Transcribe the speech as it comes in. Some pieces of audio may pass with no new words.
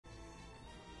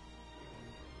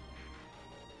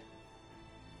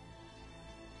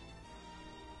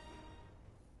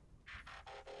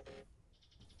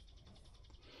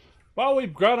Well,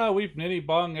 we've grana, we've nitty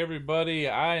bong, everybody.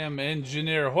 I am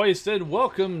Engineer Hoist, and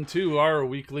welcome to our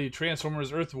weekly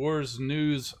Transformers Earth Wars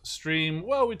news stream.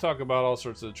 Well, we talk about all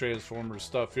sorts of Transformers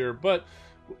stuff here, but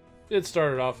it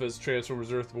started off as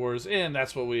Transformers Earth Wars, and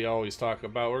that's what we always talk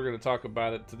about. We're going to talk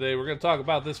about it today. We're going to talk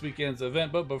about this weekend's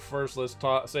event, but first, let's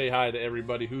say hi to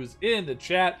everybody who's in the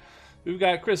chat. We've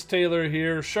got Chris Taylor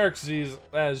here, Sharksies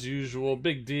as usual,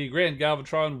 Big D, Grand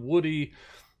Galvatron, Woody.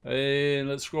 And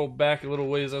let's scroll back a little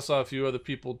ways. I saw a few other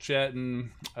people chatting.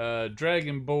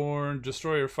 Dragonborn,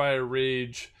 Destroyer Fire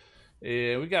Rage.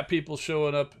 And we got people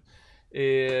showing up.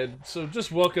 And so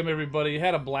just welcome everybody.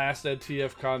 Had a blast at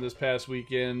TFCON this past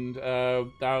weekend. I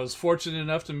was fortunate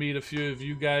enough to meet a few of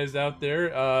you guys out there.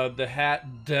 The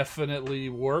hat definitely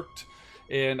worked.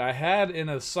 And I had an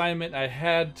assignment. I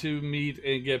had to meet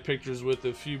and get pictures with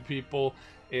a few people.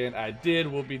 And I did.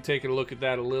 We'll be taking a look at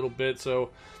that a little bit.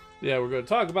 So yeah, we're going to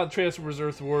talk about the Transformers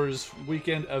Earth Wars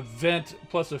weekend event,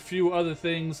 plus a few other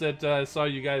things that I saw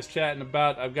you guys chatting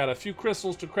about. I've got a few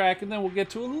crystals to crack, and then we'll get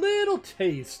to a little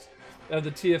taste of the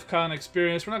TFCON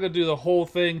experience. We're not going to do the whole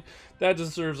thing. That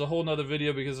deserves a whole nother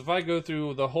video, because if I go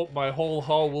through my whole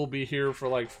haul, we'll be here for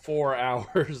like 4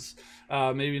 hours.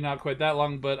 Maybe not quite that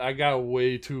long, but I got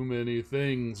way too many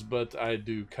things, but I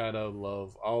do kind of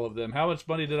love all of them. How much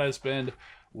money did I spend?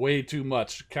 Way too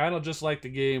much. Kind of just like the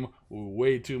game,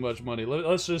 way too much money.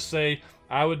 Let's just say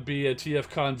I would be a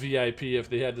TFCON VIP if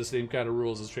they had the same kind of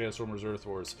rules as Transformers Earth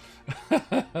Wars.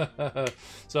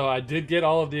 So I did get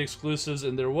all of the exclusives,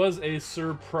 and there was a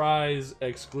surprise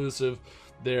exclusive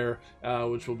there,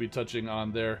 which we'll be touching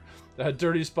on there.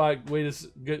 Dirty Spot,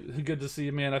 good to see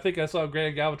you, man. I think I saw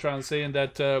Grand Galvatron saying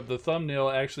that the thumbnail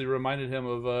actually reminded him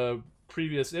of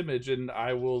previous image, and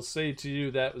I will say to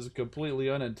you that was completely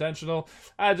unintentional.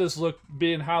 I just looked,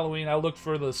 being Halloween, I looked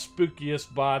for the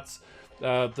spookiest bots,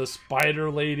 the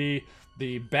spider lady,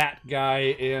 the bat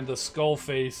guy, and the skull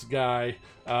face guy.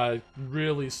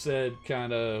 Really said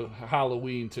kind of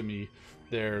Halloween to me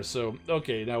there. So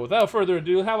okay, now without further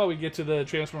ado, how about we get to the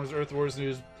Transformers Earth Wars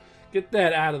news, get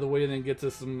that out of the way, and then get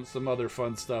to some other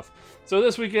fun stuff. So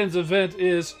this weekend's event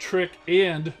is Trick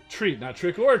and Treat. Not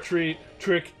Trick or Treat,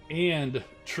 Trick and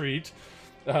Treat.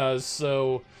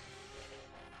 So,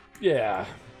 yeah.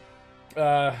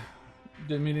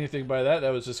 Didn't mean anything by that.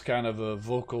 That was just kind of a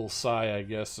vocal sigh, I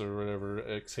guess, or whatever.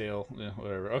 Exhale, yeah,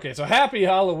 whatever. Okay, so happy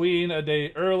Halloween a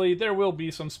day early. There will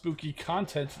be some spooky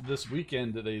content this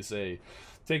weekend, they say.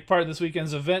 Take part in this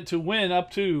weekend's event to win up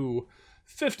to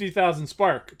 50,000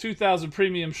 Spark, 2,000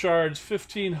 Premium Shards,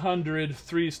 1,500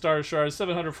 3-star shards,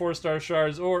 700 4-star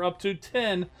shards, or up to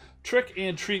 10 Trick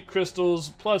and Treat crystals.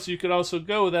 Plus, you could also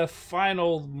go that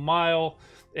final mile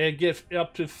and get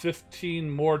up to 15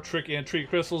 more Trick and Treat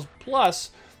crystals.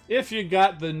 Plus, if you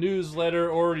got the newsletter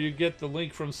or you get the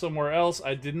link from somewhere else,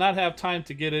 I did not have time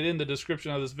to get it in the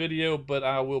description of this video, but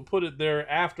I will put it there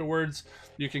afterwards.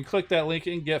 You can click that link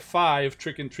and get 5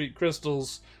 Trick and Treat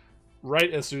crystals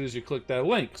right as soon as you click that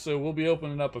link. So we'll be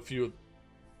opening up a few,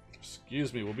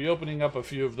 we'll be opening up a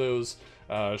few of those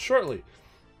shortly.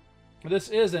 This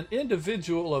is an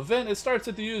individual event. It starts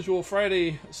at the usual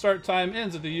Friday start time,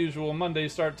 ends at the usual Monday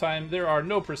start time. There are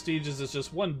no prestiges. It's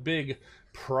just one big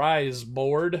prize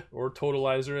board, or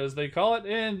totalizer as they call it,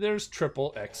 and there's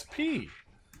triple XP.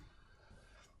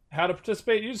 How to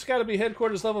participate? You just got to be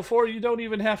headquarters level 4. You don't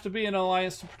even have to be an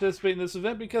alliance to participate in this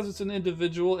event, because it's an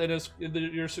individual, and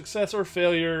your success or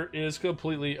failure is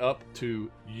completely up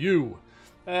to you.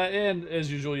 And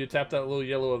as usual, you tap that little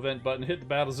yellow event button, hit the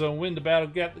battle zone, win the battle,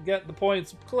 get the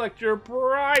points, collect your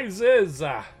prizes.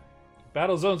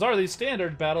 Battle zones are these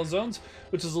standard battle zones,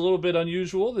 which is a little bit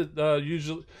unusual.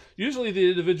 Usually the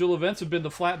individual events have been the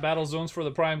flat battle zones for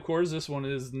the Prime Cores. This one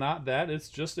is not that. It's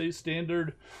just a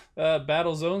standard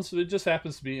battle zone, so it just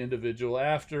happens to be individual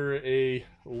after a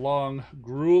long,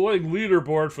 grueling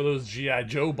leaderboard for those G.I.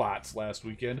 Joe bots last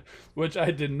weekend, which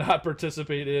I did not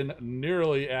participate in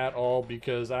nearly at all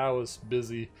because I was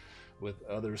busy with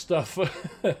other stuff.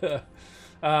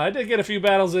 I did get a few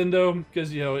battles in, though,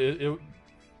 because, you know,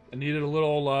 I needed a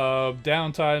little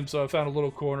downtime, so I found a little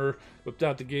corner, whipped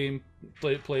out the game,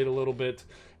 played a little bit,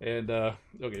 and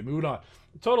okay, moving on.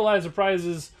 Totalizer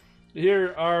prizes.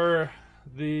 Here are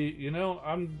the, you know,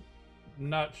 I'm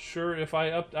not sure if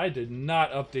I did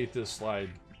not update this slide.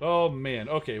 Oh man,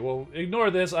 okay, well,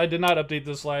 ignore this. I did not update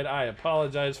this slide. I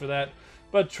apologize for that,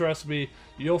 but trust me,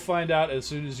 you'll find out as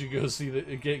soon as you go see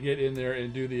get in there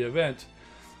and do the event.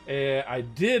 I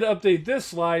did update this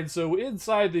slide, so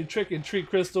inside the Trick and Treat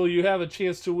crystal, you have a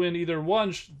chance to win either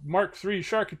one Mark III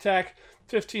Shark Attack,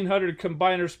 1,500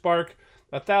 Combiner Spark,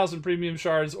 1,000 premium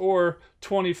shards, or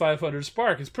 2,500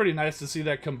 spark. It's pretty nice to see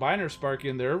that combiner spark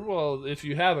in there. Well, if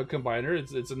you have a combiner,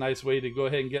 it's a nice way to go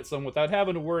ahead and get some without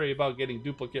having to worry about getting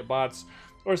duplicate bots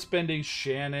or spending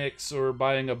Shanix or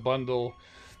buying a bundle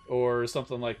or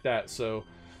something like that. So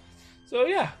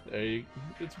yeah,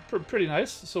 it's pretty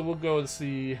nice. So we'll go and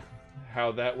see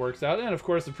how that works out. And of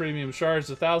course the premium shards,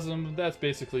 1,000, that's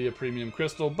basically a premium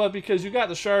crystal, but because you got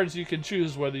the shards, you can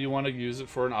choose whether you want to use it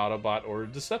for an Autobot or a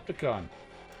Decepticon.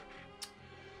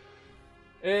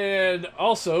 And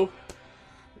also,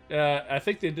 I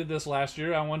think they did this last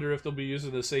year. I wonder if they'll be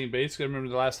using the same base. I remember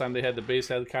the last time they had the base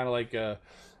had kind of like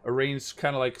arranged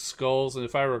kind of like skulls, and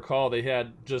if I recall, they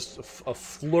had just a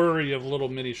flurry of little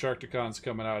mini Sharkticons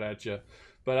coming out at you.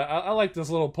 But I like this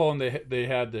little poem they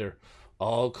had there.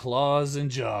 All claws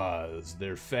and jaws,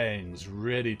 their fangs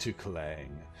ready to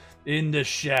clang. In the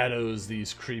shadows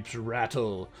these creeps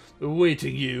rattle,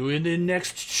 awaiting you in the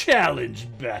next challenge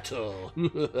battle.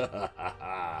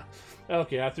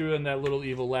 Okay, I threw in that little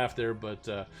evil laugh there,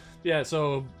 but yeah,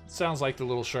 so sounds like the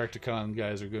little Sharkticon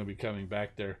guys are going to be coming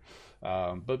back there.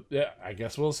 But yeah, I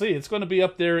guess we'll see. It's going to be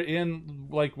up there in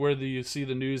like where you see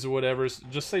the news or whatever. It's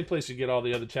just same place you get all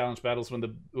the other challenge battles when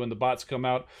the bots come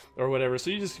out or whatever. So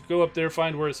you just go up there,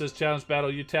 find where it says challenge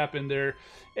battle, you tap in there,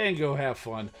 and go have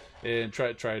fun and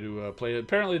try to play it.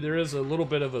 Apparently there is a little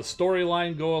bit of a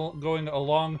storyline going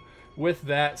along with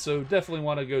that, so definitely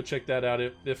want to go check that out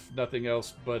if nothing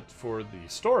else but for the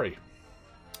story.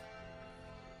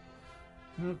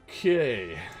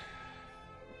 Okay.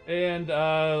 And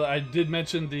I did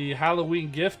mention the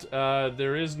Halloween gift.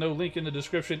 There is no link in the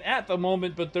description at the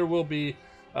moment, but there will be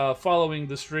following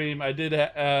the stream. I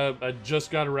just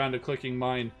got around to clicking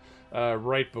mine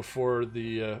right before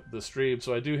the stream,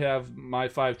 so I do have my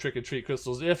 5 trick-or-treat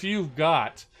crystals. If you've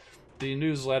got the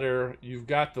newsletter, you've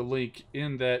got the link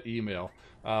in that email.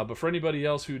 But for anybody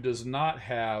else who does not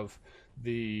have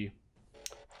the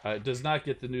does not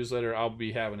get the newsletter, I'll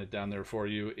be having it down there for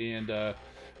you. And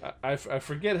I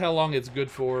forget how long it's good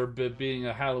for, but being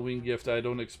a Halloween gift, I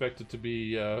don't expect it to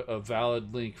be a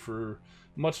valid link for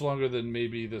much longer than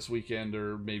maybe this weekend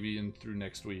or maybe through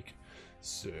next week.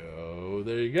 So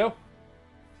there you go.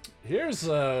 Here's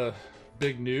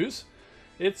big news.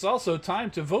 It's also time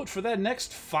to vote for that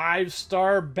next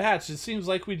 5-star batch. It seems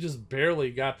like we just barely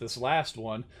got this last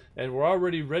one, and we're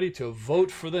already ready to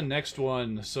vote for the next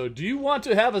one. So do you want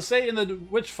to have a say in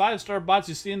which 5-star bots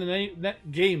you see in the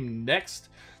game next?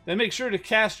 Then make sure to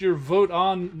cast your vote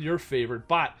on your favorite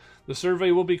bot. The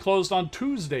survey will be closed on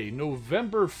Tuesday,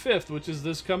 November 5th, which is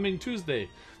this coming Tuesday.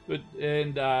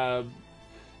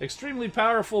 Extremely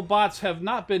powerful bots have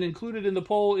not been included in the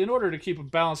poll in order to keep a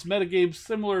balanced metagame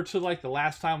similar to like the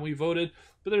last time we voted,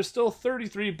 but there's still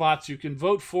 33 bots you can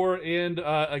vote for, and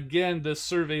again, this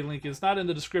survey link is not in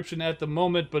the description at the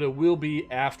moment, but it will be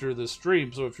after the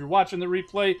stream. So if you're watching the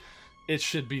replay, it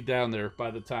should be down there by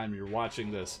the time you're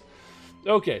watching this.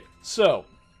 Okay, so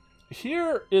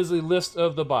here is a list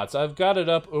of the bots. I've got it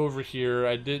up over here.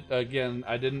 I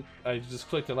just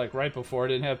clicked it like right before. I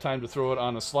didn't have time to throw it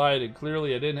on a slide, and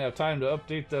clearly I didn't have time to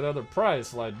update that other prize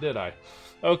slide, did I?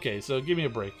 Okay, so give me a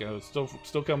break. It's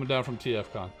still coming down from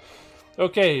TFCON.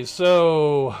 Okay,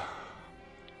 so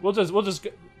we'll just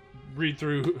read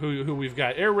through who we've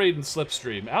got. Air Raid and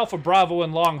Slipstream, Alpha Bravo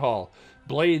and Longhaul,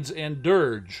 Blades and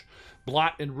Dirge,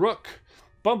 Blot and Rook,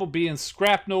 Bumblebee and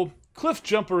Scrapnel, Cliff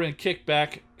Jumper and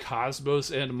Kickback,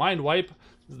 Cosmos and Mindwipe,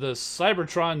 the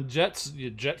Cybertron Jets,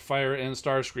 Jetfire and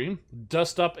Starscream,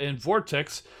 Dust Up and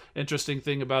Vortex. Interesting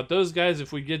thing about those guys,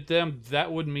 if we get them, that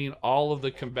would mean all of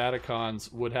the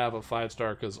Combaticons would have a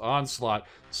 5-star, because Onslaught,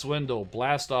 Swindle,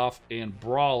 Blast Off, and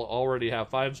Brawl already have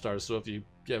 5 stars. So if you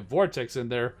get Vortex in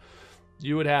there,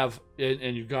 you would have,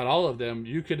 and you've got all of them,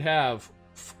 you could have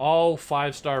all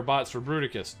 5-star bots for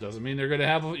Bruticus. Doesn't mean they're going to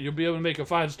have, you'll be able to make a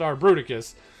 5-star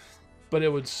Bruticus, but it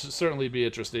would certainly be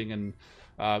interesting. And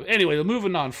anyway,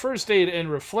 moving on. First Aid and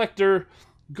Reflector,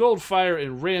 Goldfire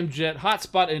and Ramjet,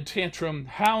 Hotspot and Tantrum,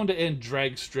 Hound and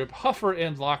Dragstrip, Huffer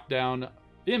and Lockdown,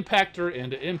 Impactor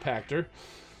and Impactor.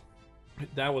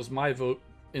 That was my vote,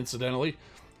 incidentally.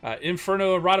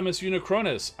 Inferno, Rodimus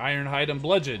Unicronus, Ironhide and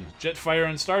Bludgeon, Jetfire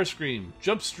and Starscream,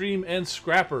 Jumpstream and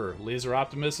Scrapper, Laser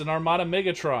Optimus and Armada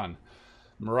Megatron,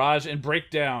 Mirage and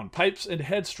Breakdown, Pipes and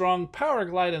Headstrong,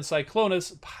 Powerglide and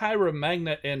Cyclonus,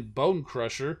 Pyromagnet and Bone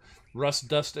Crusher, Rust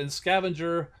Dust and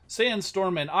Scavenger,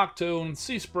 Sandstorm and Octone,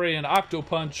 Sea Spray and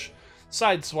Octopunch,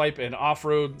 Sideswipe and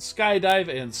Offroad, Skydive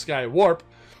and Skywarp,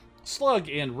 Slug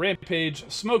and Rampage,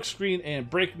 Smokescreen and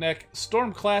Breakneck,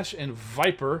 Stormclash and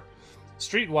Viper,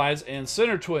 Streetwise and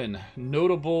Center Twin,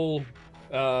 Notable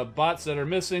Bots that are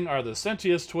missing are the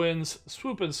Sentius Twins,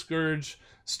 Swoop and Scourge,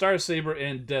 Star Saber,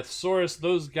 and Deathsaurus.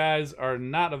 Those guys are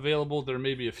not available. There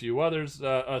may be a few others.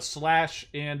 Slash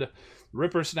and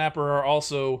Ripper Snapper are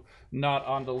also not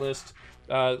on the list.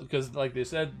 Because, like they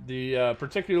said, the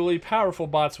particularly powerful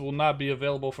bots will not be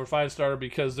available for 5-star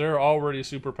because they're already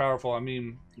super powerful. I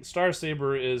mean, Star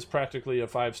Saber is practically a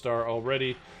 5-star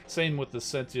already. Same with the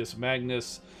Sentius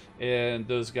Magnus and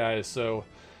those guys. So,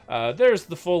 there's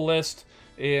the full list.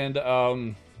 And,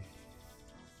 there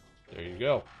you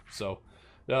go. So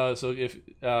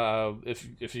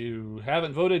if you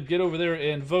haven't voted, get over there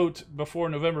and vote before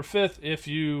November 5th. If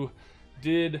you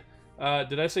did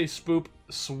I say swoop?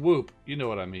 You know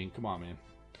what I mean. Come on, man.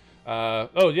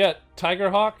 Oh, yeah.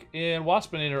 Tigerhawk and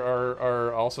Waspinator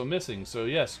are also missing. So,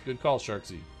 yes, good call,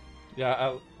 Sharksy.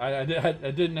 Yeah, I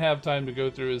didn't have time to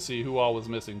go through and see who all was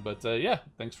missing. But, yeah,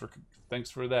 thanks for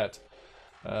that.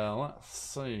 Let's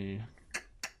see.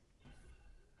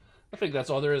 I think that's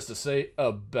all there is to say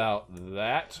about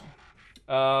that.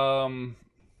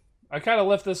 I kind of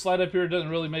left this slide up here. It doesn't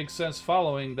really make sense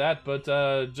following that, but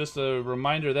just a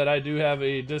reminder that I do have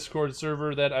a Discord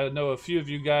server that I know a few of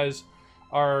you guys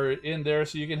are in there,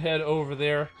 so you can head over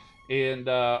there. And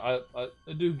I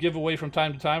do give away from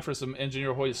time to time for some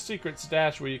Engineer Hoist Secret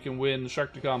Stash where you can win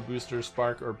Sharkticon Booster,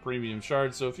 Spark, or Premium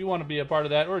Shards. So if you want to be a part of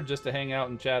that or just to hang out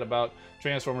and chat about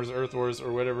Transformers, Earth Wars,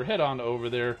 or whatever, head on over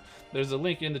there. There's a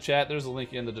link in the chat. There's a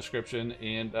link in the description,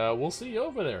 and we'll see you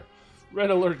over there. Red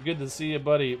Alert, good to see you,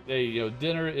 buddy. Hey, you know,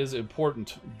 dinner is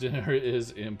important. Dinner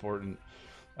is important.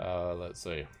 Let's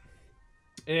see.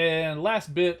 And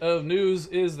last bit of news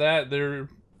is that there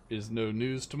is no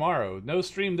news tomorrow. No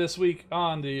stream this week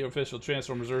on the official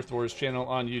Transformers Earth Wars channel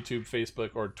on YouTube,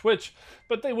 Facebook, or Twitch,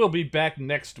 but they will be back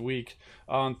next week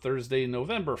on Thursday,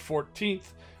 November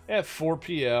 14th at 4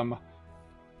 p.m.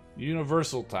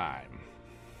 Universal Time.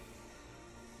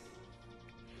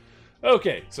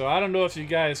 Okay, so I don't know if you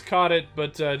guys caught it,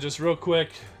 but just real quick,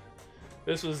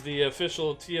 this was the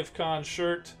official TFCON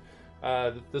shirt.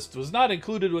 This was not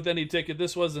included with any ticket.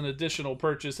 This was an additional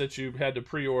purchase that you had to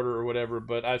pre-order or whatever,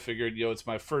 but I figured, you know, it's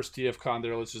my first TFCON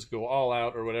there, let's just go all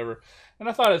out or whatever. And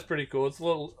I thought it was pretty cool. It's a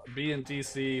little B in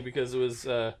DC because it was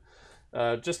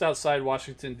just outside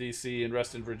Washington, D.C. in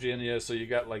Reston, Virginia, so you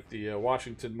got like the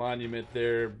Washington Monument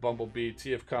there, Bumblebee,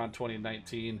 TFCON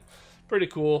 2019. Pretty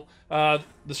cool. The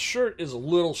shirt is a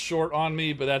little short on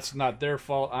me, but that's not their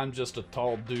fault. I'm just a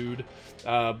tall dude.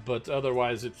 But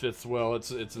otherwise, it fits well.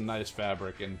 It's a nice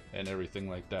fabric and everything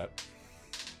like that.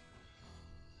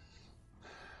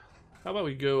 How about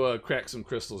we go crack some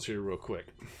crystals here real quick.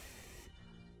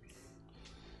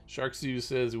 Sharksy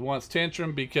says he wants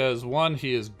Tantrum because 1,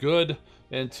 he is good,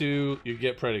 and 2, you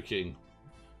get Predaking.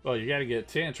 Well, you got to get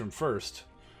Tantrum first.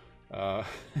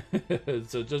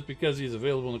 So just because he's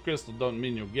available in the crystal doesn't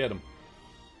mean you'll get him.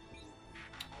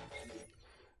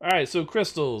 Alright, so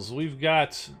crystals. We've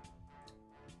got...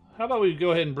 How about we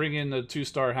go ahead and bring in the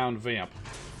 2-star Hound Vamp.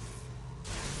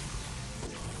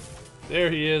 There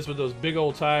he is with those big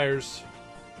old tires.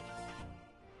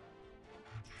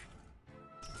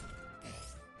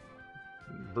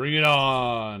 Bring it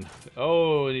on!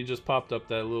 Oh, and he just popped up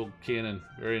that little cannon.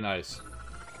 Very nice.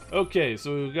 Okay,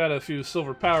 so we've got a few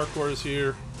silver power cores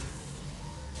here.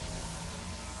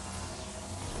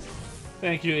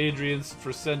 Thank you, Adrian,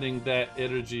 for sending that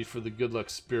energy for the Good Luck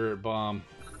Spirit Bomb.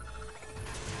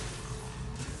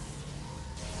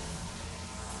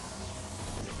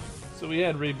 So we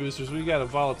had Ray Boosters, we got a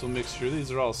volatile mixture. These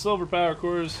are all silver power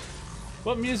cores.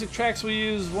 What music tracks we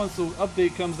use once the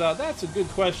update comes out, that's a good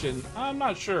question. I'm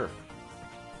not sure.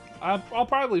 I'll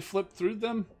probably flip through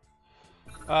them.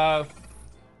 I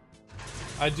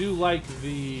do like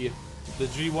the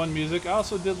G1 music. I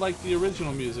also did like the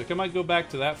original music. I might go back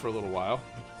to that for a little while.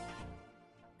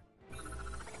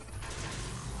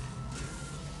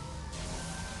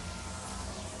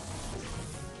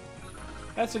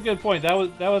 That's a good point.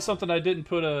 That was something I didn't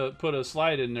put a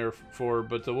slide in there for,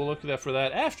 but we'll look at that for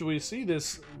that after we see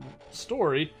this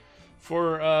story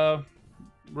for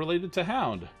related to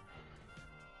Hound.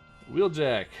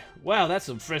 Wheeljack. Wow, that's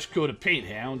some fresh coat of paint,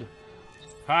 Hound.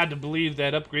 Hard to believe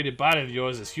that upgraded body of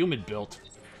yours is human-built.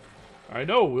 I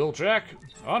know, Wheeljack.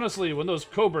 Honestly, when those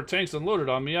Cobra tanks unloaded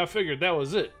on me, I figured that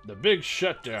was it. The big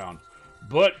shutdown.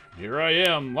 But here I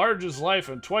am, large as life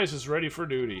and twice as ready for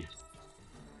duty.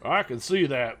 I can see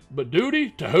that. But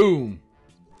duty? To whom?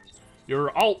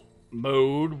 Your alt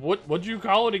mode. What'd you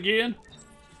call it again?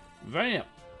 Vamp.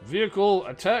 Vehicle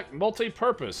attack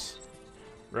multi-purpose.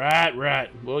 Right.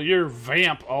 Well, your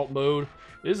Vamp alt mode.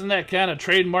 Isn't that kind of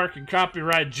trademark and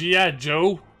copyright G.I.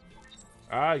 Joe?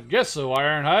 I guess so,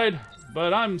 Ironhide.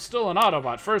 but I'm still an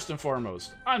Autobot first and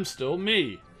foremost. I'm still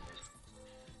me.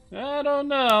 I don't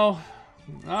know.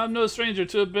 I'm no stranger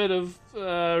to a bit of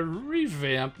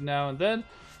revamp now and then,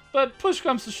 but push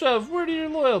comes to shove, where do your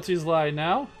loyalties lie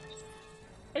now?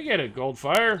 I get it,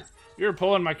 Goldfire. You're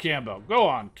pulling my cam belt. Go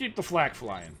on, keep the flak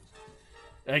flying.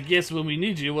 I guess when we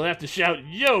need you, we'll have to shout,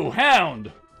 Yo,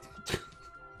 Hound!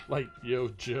 Like, Yo,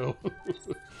 Joe.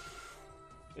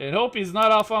 And hope he's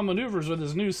not off on maneuvers with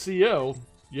his new CO.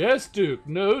 Yes, Duke.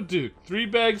 No, Duke. 3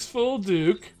 bags full,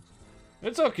 Duke.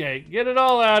 It's okay. Get it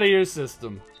all out of your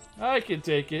system. I can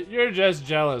take it. You're just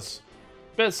jealous.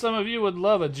 Bet some of you would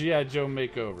love a G.I. Joe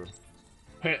makeover.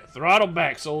 Hey, throttle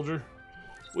back, soldier.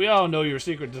 We all know your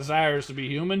secret desire is to be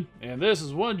human, and this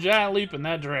is one giant leap in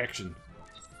that direction.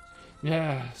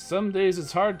 Yeah, some days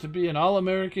it's hard to be an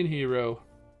all-American hero.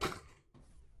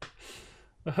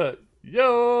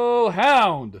 Yo,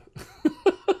 Hound!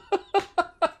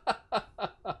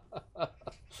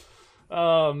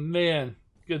 Oh, man.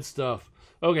 Good stuff.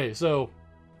 Okay, so,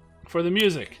 for the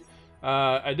music.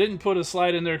 I didn't put a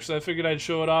slide in there because I figured I'd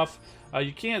show it off.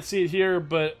 You can't see it here,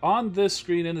 but on this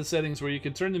screen in the settings where you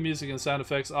can turn the music and sound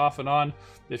effects off and on,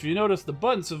 if you notice the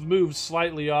buttons have moved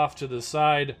slightly off to the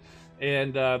side,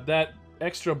 and that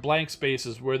extra blank space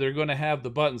is where they're going to have the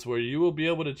buttons where you will be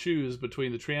able to choose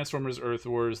between the Transformers Earth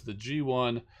Wars, the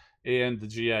G1, and the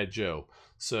G.I. Joe.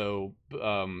 So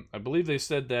I believe they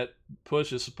said that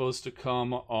push is supposed to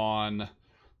come on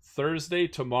Thursday,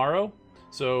 tomorrow.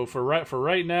 So for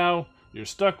right now, you're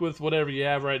stuck with whatever you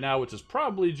have right now, which is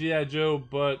probably G.I. Joe,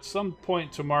 but some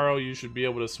point tomorrow you should be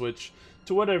able to switch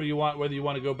to whatever you want, whether you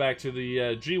want to go back to the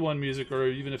G1 music or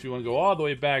even if you want to go all the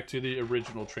way back to the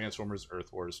original Transformers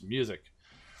Earth Wars music.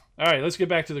 Alright, let's get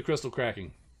back to the crystal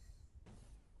cracking.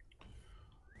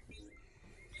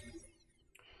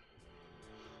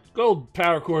 Gold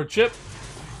power core chip.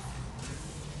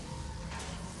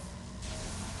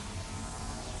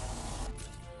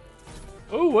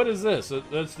 Oh, what is this?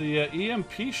 That's the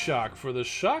EMP shock for the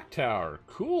shock tower.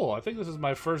 Cool. I think this is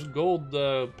my first gold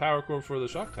power core for the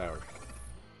shock tower.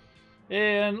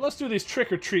 And let's do these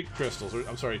trick or treat crystals.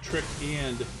 I'm sorry, trick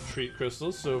and treat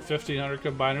crystals. So 1500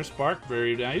 combiner spark,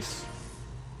 very nice.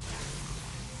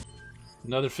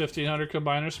 Another 1500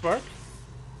 combiner spark.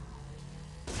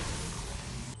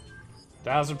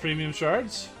 1000 premium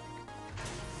shards.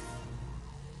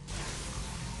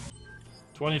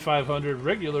 2500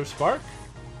 regular spark.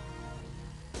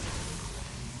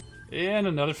 And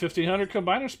another 1500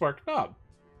 combiner spark. Not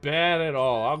bad at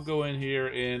all. I'll go in here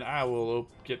and I will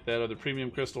get that other premium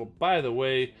crystal. By the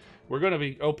way, we're going to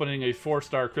be opening a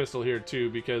 4-star crystal here too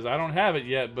because I don't have it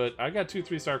yet, but I got 2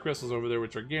 3-star crystals over there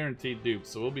which are guaranteed dupes.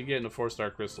 So we'll be getting a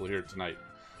 4-star crystal here tonight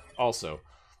also.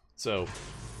 So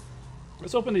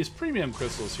let's open these premium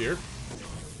crystals here.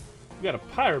 We got a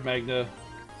Pyromagna.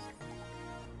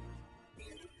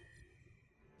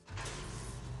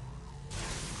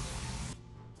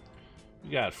 We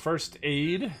got First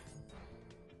Aid.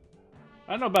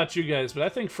 I don't know about you guys, but I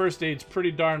think First Aid's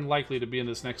pretty darn likely to be in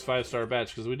this next 5-star batch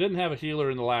because we didn't have a healer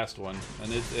in the last one,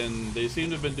 and they seem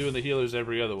to have been doing the healers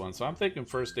every other one. So I'm thinking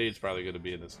First Aid's probably going to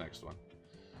be in this next one.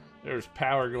 There's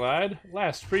Power Glide.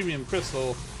 Last premium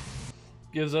crystal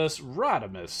gives us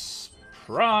Rodimus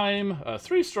Prime, a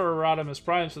 3-star Rodimus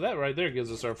Prime. So that right there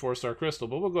gives us our 4-star crystal.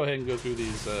 But we'll go ahead and go through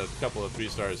these couple of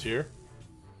 3-stars here.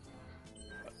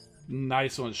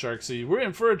 Nice one, Sharksy. We're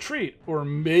in for a treat, or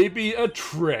maybe a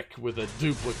trick with a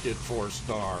duplicate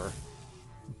 4-star.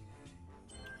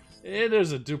 And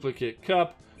there's a duplicate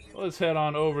cup. Let's head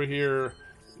on over here,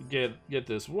 get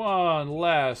this one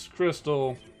last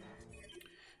crystal.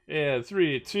 And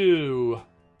 3, 2,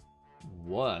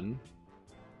 1.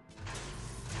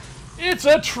 It's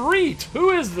a treat! Who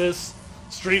is this?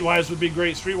 Streetwise would be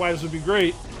great. Streetwise would be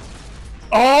great.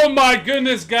 Oh my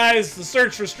goodness, guys! The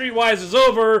search for Streetwise is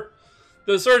over.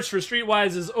 The search for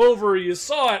Streetwise is over. You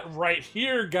saw it right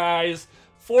here, guys.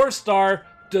 4-star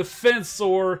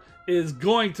Defensor is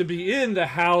going to be in the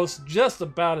house just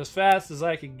about as fast as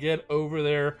I can get over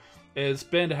there and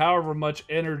spend however much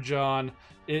energon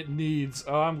it needs.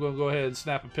 Oh, I'm going to go ahead and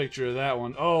snap a picture of that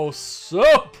one. Oh,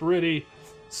 so pretty.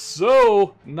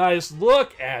 So nice.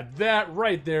 Look at that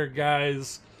right there,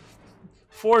 guys.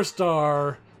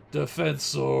 4-star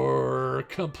Defensor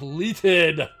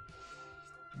completed.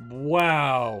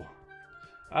 Wow.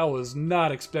 I was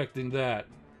not expecting that.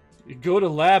 You go to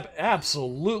lab?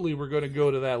 Absolutely we're going to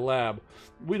go to that lab.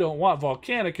 We don't want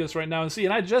Volcanicus right now. And see,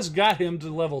 and I just got him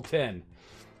to level 10.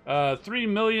 3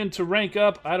 million to rank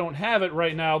up. I don't have it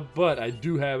right now, but I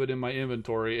do have it in my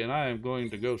inventory, and I am going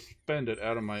to go spend it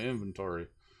out of my inventory.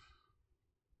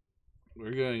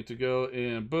 We're going to go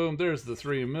and boom, there's the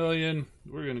 3 million.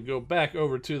 We're going to go back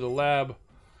over to the lab.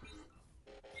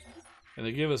 And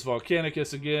they give us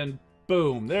Volcanicus again.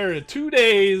 Boom, there in 2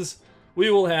 days, we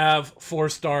will have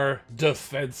 4-star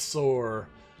Defensor.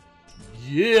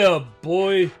 Yeah,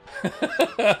 boy.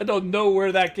 I don't know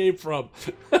where that came from.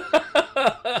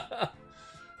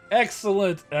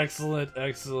 Excellent, excellent,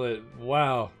 excellent.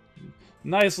 Wow.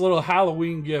 Nice little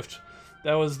Halloween gift.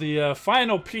 That was the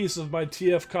final piece of my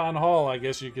TFCON haul, I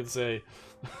guess you could say.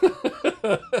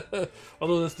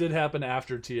 Although this did happen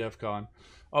after TFCON.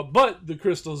 But the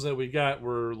crystals that we got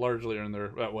were largely in there.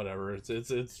 Whatever. It's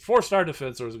 4-star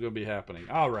Defensors are going to be happening.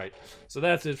 All right. So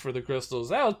that's it for the crystals.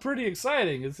 That was pretty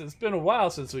exciting. It's been a while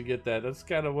since we get that. That's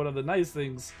kind of one of the nice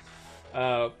things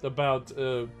about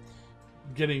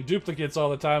getting duplicates all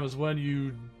the time is when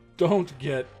you don't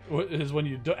get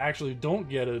actually don't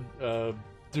get a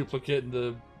duplicate in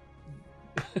the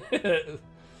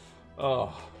oh,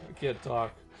 I can't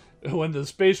talk. When the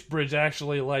space bridge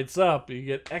actually lights up, you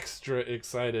get extra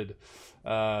excited.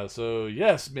 So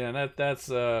yes, man, that's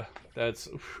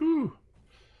whew.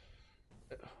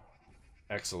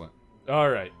 Excellent. All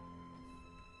right.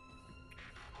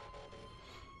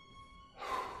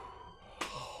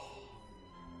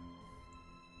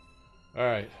 All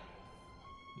right.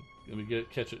 Let me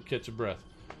catch a breath.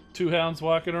 2 hounds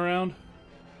walking around.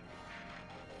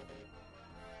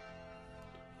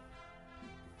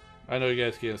 I know you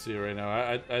guys can't see it right now.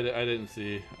 I didn't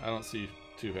see. I don't see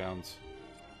 2 hounds.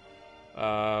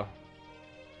 Oh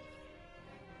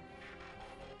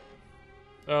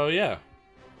yeah.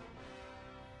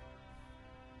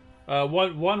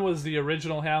 One was the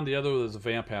original hound. The other was a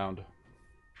vamp hound.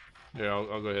 Yeah,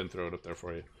 I'll go ahead and throw it up there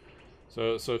for you.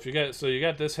 So if you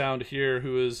got this hound here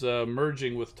who is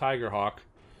merging with Tigerhawk.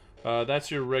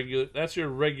 That's your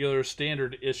regular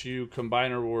standard issue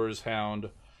Combiner Wars hound.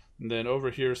 And then over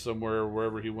here somewhere,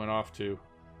 wherever he went off to.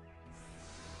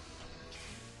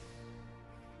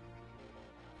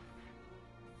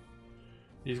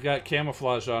 He's got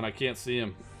camouflage on, I can't see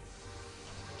him.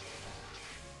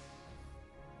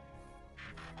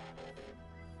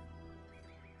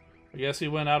 I guess he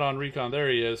went out on recon, there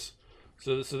he is.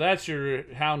 So that's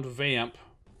your hound vamp.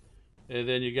 And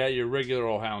then you got your regular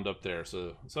old hound up there.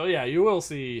 So yeah, you will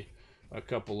see a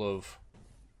couple of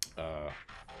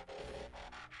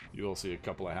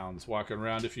hounds walking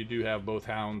around if you do have both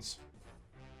hounds.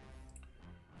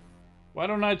 Why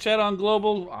don't I chat on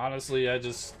global? Honestly,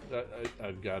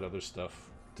 I've got other stuff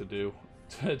to do,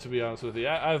 to be honest with you.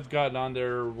 I've gotten on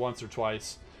there once or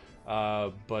twice,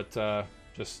 but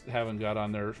just haven't got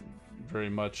on there very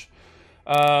much.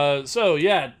 So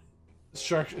yeah,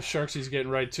 Sharksy's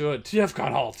getting right to it.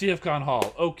 TFCON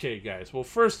haul. Okay, guys. Well,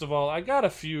 first of all, I got a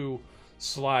few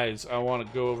slides I want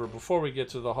to go over before we get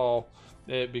to the haul.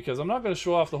 Because I'm not going to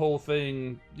show off the whole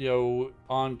thing, you know,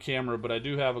 on camera, but I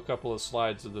do have a couple of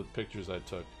slides of the pictures I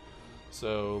took.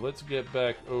 So let's get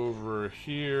back over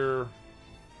here.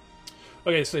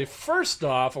 Okay, so first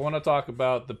off, I want to talk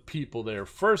about the people there.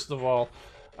 First of all,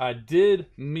 I did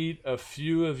meet a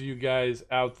few of you guys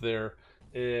out there,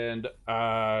 and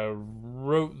I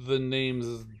wrote the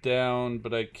names down,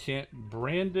 but I can't.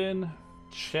 Brandon,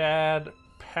 Chad,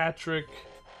 Patrick,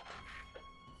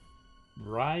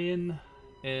 Ryan,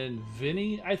 and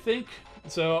Vinny, I think.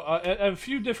 So at a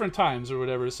few different times or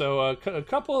whatever. So a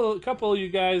couple of you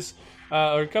guys,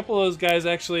 or a couple of those guys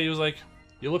actually, was like,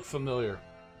 "You look familiar.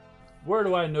 Where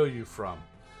do I know you from?"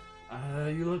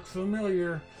 You look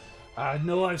familiar. I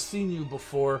know I've seen you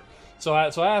before. So I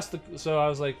was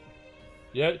like,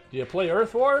 "Yeah, do you play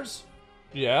Earth Wars?"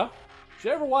 "Yeah." "Did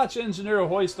you ever watch Engineer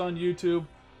Hoist on YouTube?"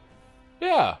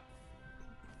 "Yeah."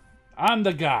 I'm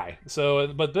the guy. So,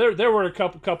 but there were a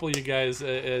couple of you guys,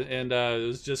 and it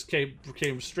was just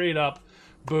came straight up,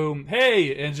 boom.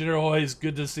 "Hey, Engineer Hoist,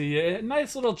 good to see you."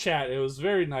 Nice little chat. It was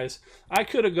very nice. I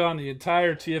could have gone the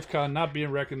entire TFCON not being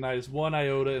recognized 1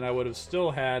 iota, and I would have still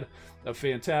had a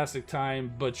fantastic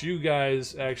time. But you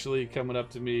guys actually coming up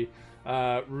to me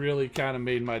really kind of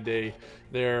made my day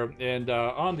there. And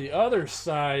on the other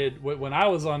side, when I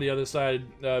was on the other side,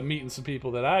 meeting some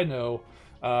people that I know.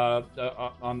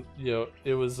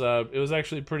 It was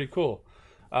actually pretty cool.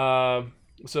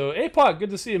 So APOC,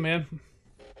 good to see you, man.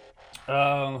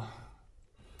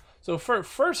 So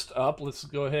first up, let's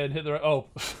go ahead and hit the. Oh,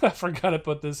 I forgot to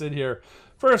put this in here.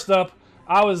 First up,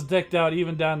 I was decked out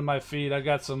even down to my feet. I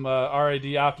got some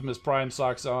RAD Optimus Prime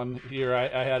socks on here.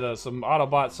 I had some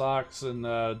Autobot socks and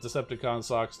Decepticon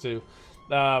socks too.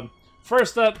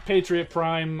 First up, Patriot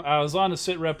Prime. I was on a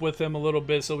sit rep with him a little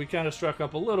bit, so we kind of struck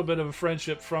up a little bit of a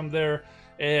friendship from there.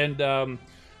 And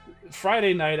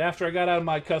Friday night, after I got out of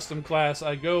my custom class,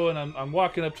 I go and I'm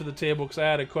walking up to the table because I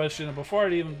had a question. And before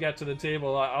I even got to the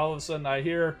table, all of a sudden I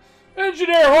hear,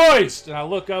 "Engineer Hoist!" And I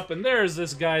look up, and there's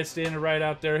this guy standing right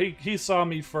out there. He saw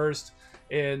me first,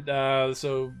 and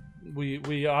so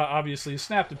we obviously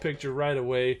snapped a picture right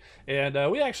away. And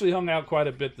we actually hung out quite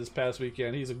a bit this past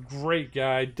weekend. He's a great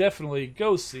guy. Definitely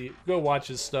go watch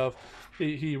his stuff.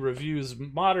 He reviews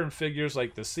modern figures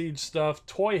like the Siege stuff,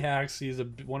 toy hacks. He's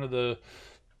one of the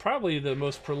probably the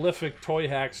most prolific toy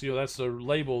hacks, that's the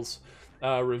labels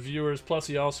reviewers. Plus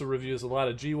he also reviews a lot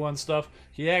of G1 stuff.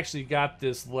 He actually got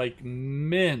this like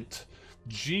mint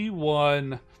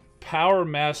G1 Power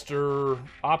Master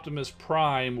Optimus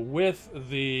Prime with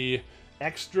the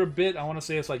extra bit. I want to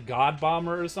say it's like God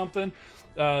Bomber or something.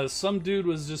 Some dude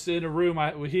was just in a room.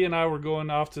 He and I were going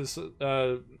off to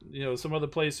some other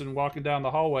place and walking down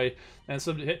the hallway, and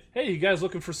somebody, "Hey, you guys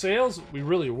looking for sales?" We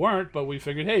really weren't, but we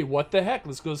figured, hey, what the heck?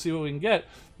 Let's go see what we can get.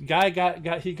 Guy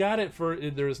got it for,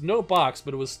 there's no box,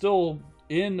 but it was still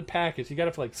in the package. He got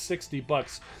it for like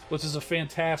 $60, which is a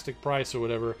fantastic price or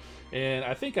whatever. And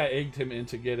I think I egged him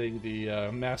into getting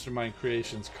the Mastermind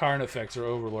Creations Carnifex or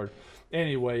Overlord.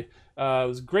 Anyway, it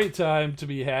was a great time to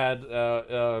be had,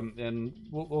 and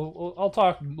I'll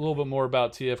talk a little bit more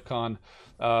about TFCON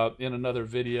in another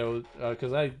video,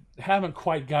 because I haven't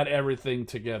quite got everything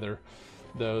together,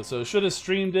 though. So should have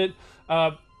streamed it.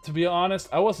 To be honest,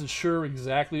 I wasn't sure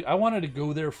exactly. I wanted to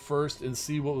go there first and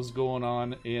see what was going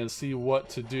on and see what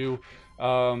to do.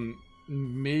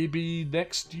 Maybe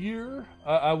next year.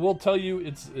 I will tell you,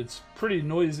 it's pretty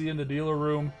noisy in the dealer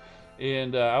room.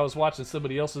 And I was watching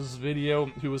somebody else's video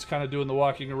who was kind of doing the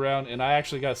walking around, and I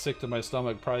actually got sick to my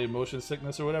stomach, probably motion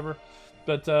sickness or whatever.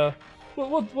 But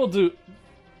we'll do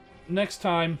next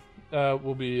time.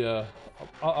 We'll be.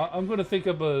 I'm going to think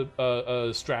of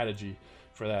a strategy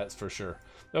for that for sure.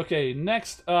 Okay,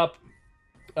 next up,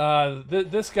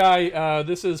 this guy.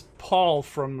 This is Paul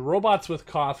from Robots with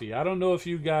Coffee. I don't know if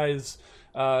you guys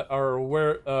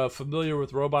are familiar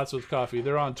with Robots with Coffee.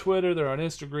 They're on Twitter. They're on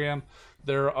Instagram.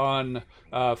 They're on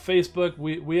Facebook.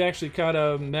 We actually kind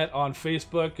of met on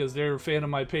Facebook because they're a fan of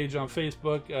my page on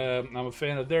Facebook. I'm a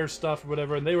fan of their stuff or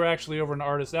whatever, and they were actually over in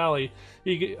Artist Alley.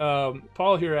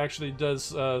 Paul here actually does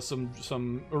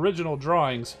some original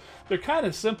drawings. They're kind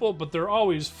of simple, but they're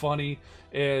always funny.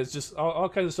 It's just all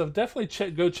kinds of stuff.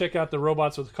 Definitely go check out the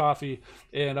Robots with Coffee.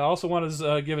 And I also want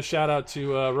to give a shout out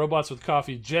to Robots with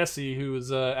Coffee Jesse, who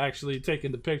is actually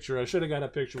taking the picture. I should have got a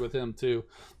picture with him too.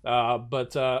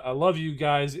 But I love you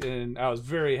guys, and I was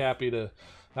very happy to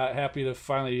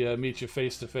finally meet you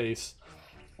face to face.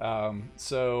 And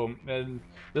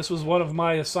this was one of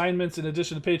my assignments in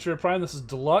addition to Patriot Prime. This is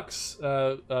Deluxe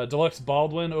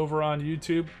Baldwin over on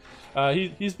YouTube.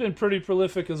 He's been pretty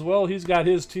prolific as well. He's got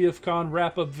his TFCON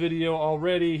wrap-up video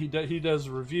already. He does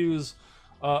reviews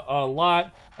a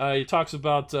lot. He talks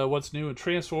about what's new in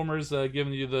Transformers,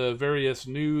 giving you the various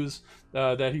news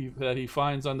that he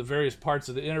finds on the various parts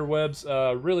of the interwebs.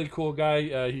 Really cool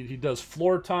guy. He does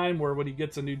floor time, where when he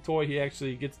gets a new toy, he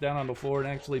actually gets down on the floor and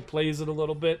actually plays it a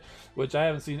little bit, which I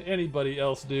haven't seen anybody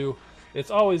else do.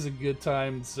 It's always a good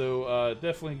time, so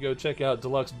definitely go check out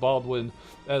Deluxe Baldwin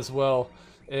as well.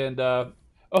 And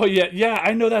oh yeah,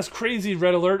 I know that's crazy,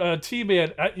 Red Alert.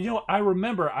 T-Man, I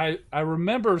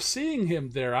remember seeing him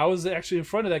there. I was actually in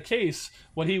front of that case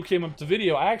when he came up to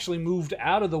video. I actually moved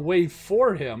out of the way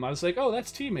for him. I was like, oh,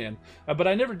 that's T-Man. But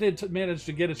I never did manage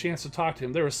to get a chance to talk to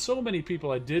him. There were so many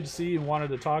people I did see and wanted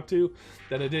to talk to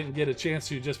that I didn't get a chance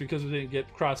to, just because we didn't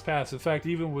get cross paths. In fact,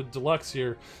 even with Deluxe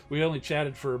here, we only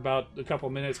chatted for about a couple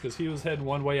minutes because he was heading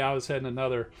one way, I was heading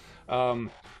another.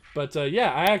 But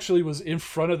yeah, I actually was in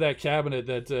front of that cabinet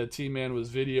that T-Man was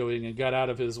videoing and got out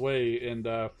of his way, and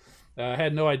I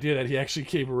had no idea that he actually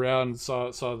came around and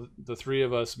saw the three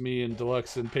of us, me and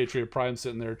Deluxe and Patriot Prime,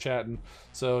 sitting there chatting.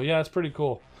 So yeah, it's pretty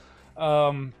cool.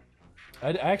 I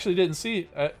actually didn't see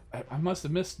it. I must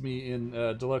have missed me in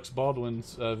Deluxe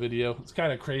Baldwin's video. It's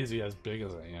kind of crazy as big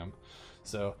as I am.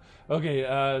 So,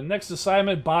 okay, next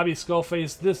assignment, Bobby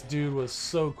Skullface. This dude was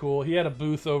so cool. He had a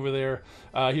booth over there.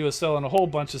 He was selling a whole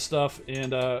bunch of stuff.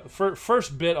 And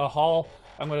first bit of haul,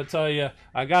 I'm going to tell you,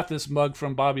 I got this mug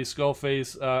from Bobby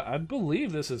Skullface. I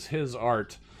believe this is his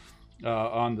art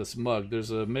on this mug.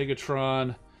 There's a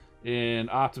Megatron and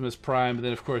Optimus Prime, and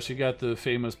then of course you got the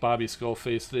famous Bobby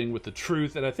Skullface thing with the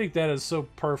truth, and I think that is so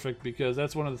perfect because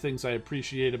that's one of the things I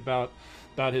appreciate about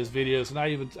his videos. And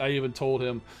I even told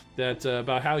him that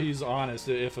about how he's honest.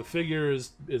 If a figure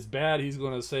is bad, he's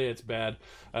going to say it's bad.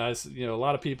 You know, a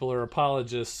lot of people are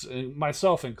apologists, and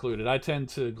myself included. I tend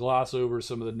to gloss over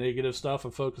some of the negative stuff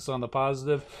and focus on the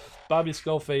positive. Bobby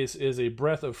Skullface is a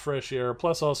breath of fresh air.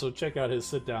 Plus, also check out his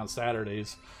Sit Down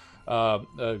Saturdays.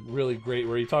 Really great,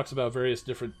 where he talks about various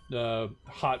different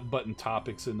hot button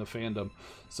topics in the fandom.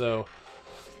 So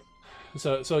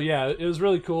yeah, it was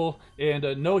really cool.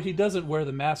 And no, he doesn't wear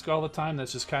the mask all the time.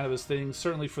 That's just kind of his thing.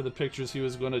 Certainly for the pictures, he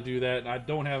was going to do that. And I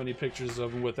don't have any pictures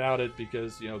of him without it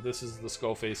because, you know, this is the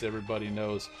Skullface everybody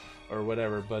knows or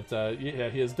whatever. But yeah,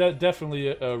 he is definitely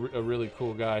a really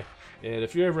cool guy. And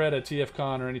if you're ever at a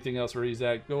TFCON or anything else where he's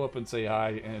at, go up and say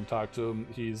hi and talk to him.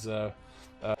 He's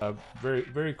very,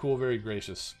 very cool, very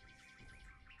gracious.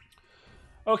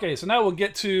 Okay, so now we'll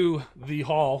get to the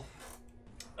haul.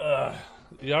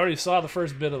 You already saw the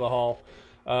first bit of the haul,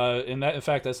 and that, in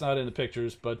fact, that's not in the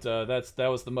pictures, but that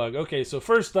was the mug. Okay, so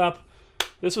first up,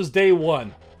 this was day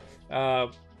one.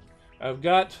 I've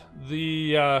got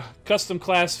the custom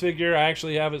class figure. I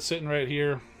actually have it sitting right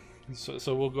here,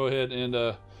 so we'll go ahead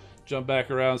and jump back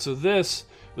around. So this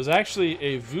was actually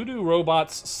a Voodoo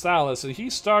Robots Salus, and he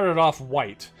started off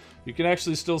white. You can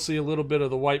actually still see a little bit of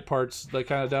the white parts, like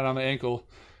kind of down on the ankle,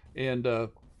 and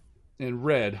in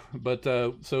red, but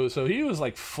so he was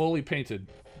like fully painted,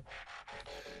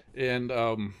 and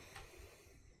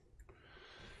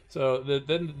so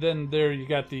then there you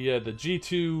got the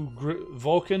G2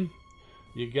 Vulcan.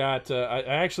 You got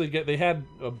they had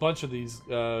a bunch of these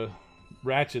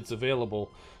ratchets available,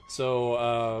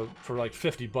 so for like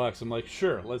 $50, I'm like,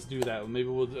 sure, let's do that. Maybe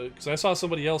we'll, because I saw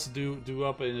somebody else do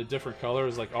up in a different color, it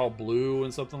was like all blue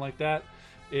and something like that,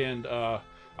 and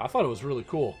I thought it was really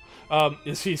cool.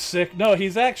 Is he sick? No,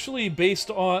 he's actually based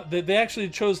on. They actually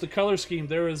chose the color scheme.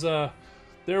 There was a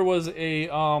I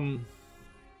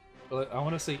want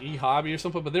to say e-hobby or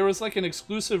something, but there was like an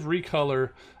exclusive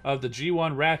recolor of the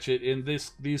G1 Ratchet in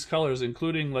these colors,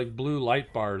 including like blue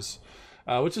light bars,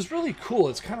 which is really cool.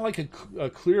 It's kind of like a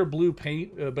clear blue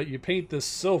paint, but you paint this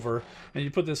silver and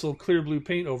you put this little clear blue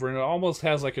paint over, and it almost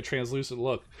has like a translucent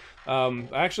look. I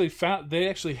actually found they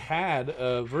actually had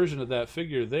a version of that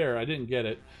figure there. I didn't get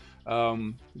it.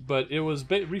 But it was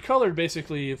recolored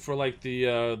basically for like the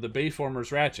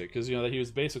Bayformers Ratchet, because you know he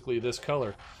was basically this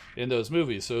color in those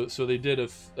movies. So they did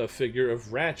a figure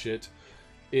of Ratchet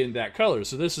in that color.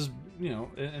 So this is, you know,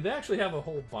 and they actually have a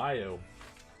whole bio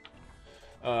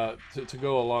to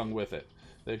go along with it.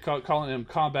 They're calling him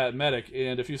Combat Medic,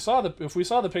 and if we saw the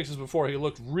pictures before, he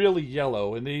looked really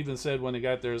yellow, and they even said when they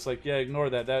got there, it's like, yeah, ignore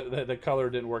that. That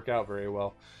color didn't work out very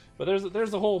well. But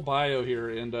there's a whole bio here,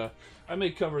 and I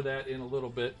may cover that in a little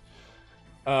bit,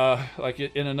 like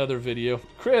in another video.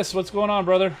 Chris, what's going on,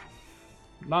 brother?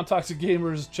 Non-Toxic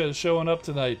Gamers showing up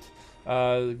tonight.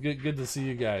 Good to see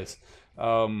you guys.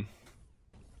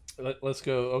 Let's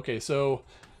go. Okay, so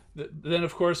then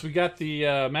of course we got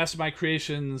the Mastermind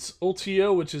Creations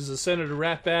Ultio, which is a Senator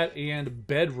Ratbat, and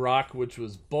Bedrock, which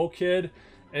was Bulkhead,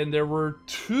 and there were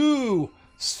 2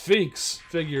 Sphinx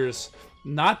figures.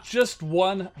 Not just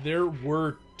one, there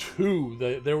were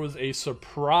 2. There was a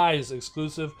surprise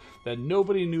exclusive that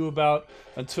nobody knew about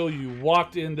until you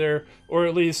walked in there, or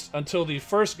at least until the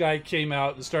first guy came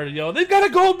out and started yelling, "They've got a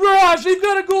gold mirage! They've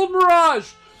got a gold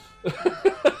mirage!"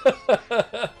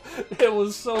 It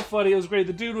was so funny. It was great.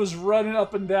 The dude was running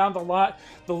up and down the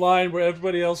line where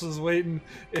everybody else was waiting,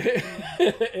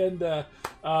 and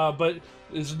but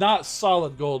it's not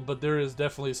solid gold, but there is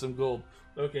definitely some gold.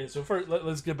 Okay, so first,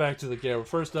 let's get back to the camera.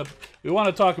 First up, we want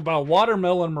to talk about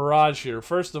Watermelon Mirage here.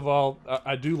 First of all,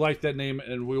 I do like that name,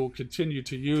 and we will continue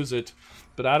to use it,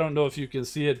 but I don't know if you can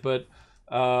see it, but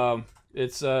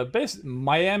it's based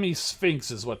Miami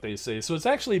Sphinx is what they say. So it's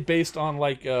actually based on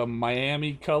like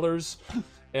Miami colors,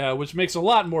 which makes a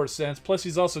lot more sense. Plus,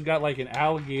 he's also got like an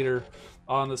alligator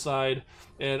on the side.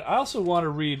 And I also want to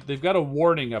read, they've got a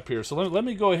warning up here. So let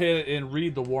me go ahead and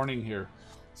read the warning here.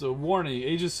 So, warning,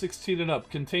 ages 16 and up,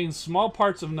 contains small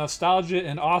parts of nostalgia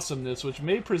and awesomeness which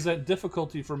may present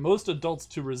difficulty for most adults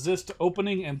to resist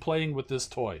opening and playing with this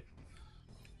toy.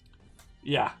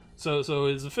 Yeah, so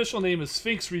his official name is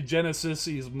Sphinx Regenesis.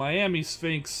 He's Miami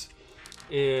Sphinx,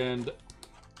 and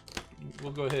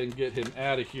we'll go ahead and get him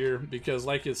out of here because,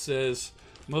 like it says,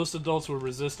 most adults will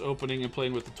resist opening and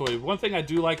playing with the toy. One thing I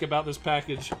do like about this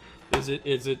package is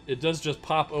it does just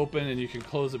pop open and you can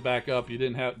close it back up. You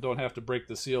don't have to break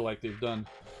the seal like they've done,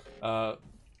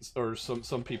 or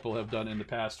some people have done in the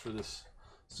past for this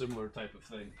similar type of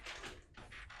thing.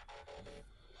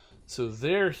 So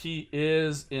there he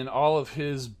is in all of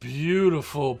his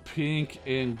beautiful pink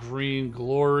and green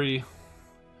glory.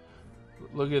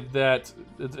 Look at that.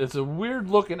 It's a weird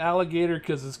looking alligator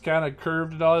because it's kind of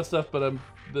curved and all that stuff, but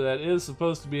that is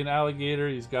supposed to be an alligator.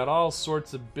 He's got all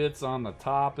sorts of bits on the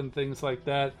top and things like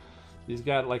that. He's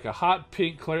got like a hot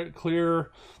pink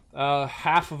clear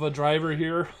half of a driver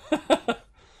here.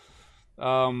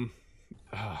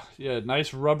 Yeah,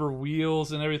 nice rubber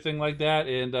wheels and everything like that.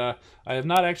 And I have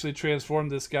not actually transformed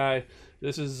this guy.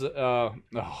 This is oh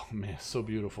man, so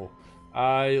beautiful.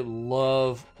 I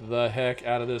love the heck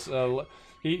out of this.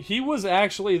 He was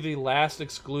actually the last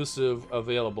exclusive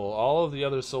available. All of the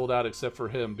others sold out except for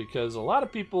him, because a lot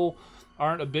of people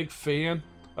aren't a big fan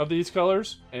of these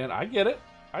colors, and I get it.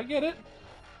 I get it.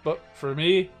 But for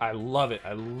me, I love it.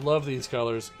 I love these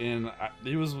colors, and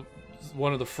he was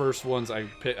one of the first ones I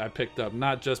picked up,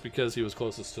 not just because he was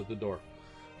closest to the door.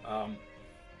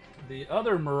 The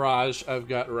other Mirage I've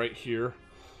got right here,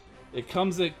 it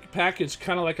comes packaged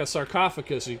kind of like a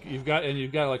sarcophagus. You've got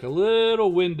like a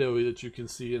little window that you can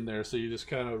see in there, so you just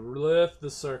kind of lift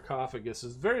the sarcophagus.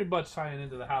 It's very much tying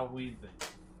into the Halloween thing.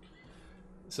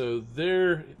 So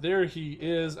there he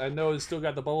is. I know he's still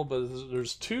got the bubble, but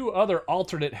there's two other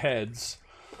alternate heads.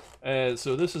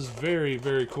 So this is very,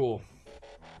 very cool.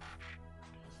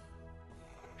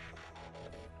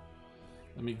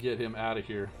 Let me get him out of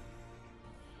here.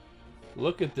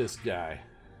 Look at this guy.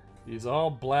 He's all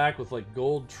black with like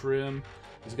gold trim.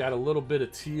 He's got a little bit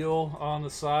of teal on the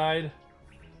side.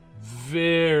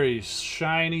 Very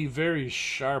shiny, very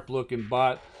sharp looking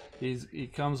bot. He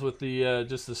comes with the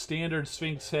just the standard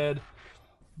Sphinx head,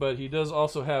 but he does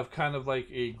also have kind of like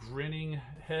a grinning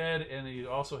head, and he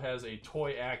also has a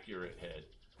toy accurate head.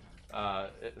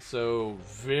 So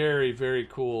very, very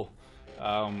cool.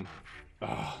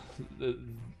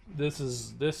 This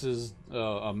is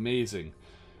amazing.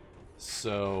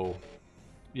 So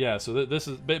yeah, so this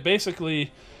is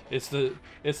basically it's the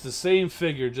same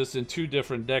figure, just in two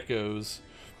different decos,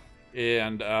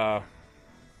 and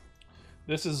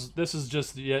this is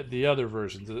just the other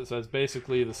versions. So it's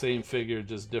basically the same figure,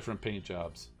 just different paint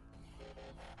jobs.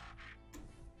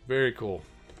 Very cool.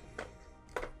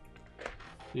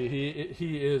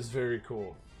 He is very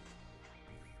cool.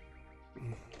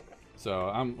 So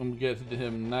I'm getting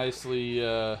him nicely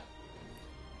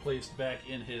placed back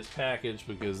in his package,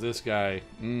 because this guy,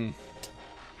 and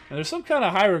there's some kind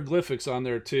of hieroglyphics on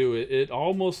there too. It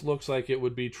almost looks like it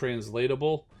would be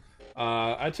translatable.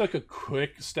 I took a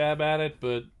quick stab at it,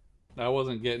 but I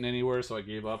wasn't getting anywhere, so I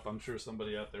gave up. I'm sure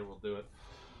somebody out there will do it.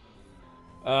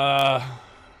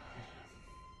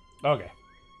 Okay.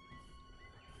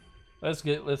 Let's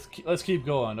keep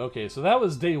going. Okay, so that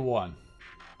was day one.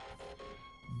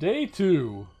 Day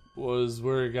two was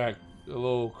where it got a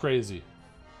little crazy.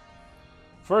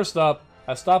 First up,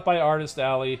 I stopped by Artist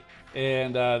Alley,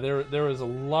 and there was a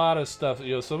lot of stuff.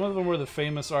 You know, some of them were the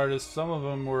famous artists, some of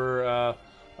them were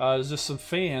just some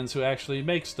fans who actually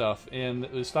make stuff. And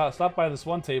we stopped by this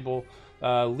one table,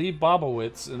 Lee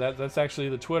Bobowitz, and that's actually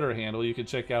the Twitter handle. You can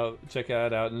check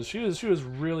that out. And she was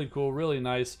really cool, really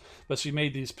nice. But she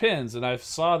made these pins, and I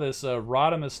saw this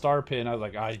Rodimus star pin. I was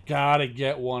like, I gotta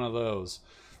get one of those.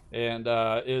 And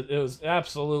it was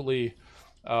absolutely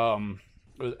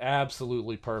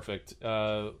perfect.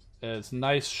 It's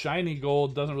nice shiny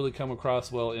gold. Doesn't really come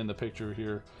across well in the picture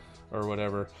here or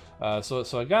whatever. So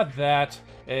I got that,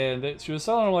 and she was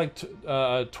selling them like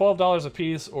 $12 a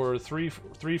piece, or three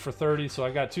for 30. So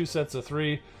I got two sets of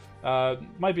three.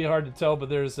 Might be hard to tell, but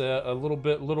there's a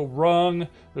little rung.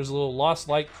 There's a little Lost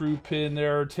Light Crew pin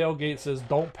there. Tailgate says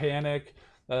 "Don't Panic."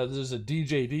 There's a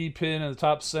DJD pin in the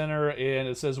top center, and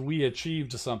it says "We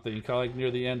achieved something," kind of like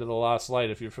near the end of the Lost Light.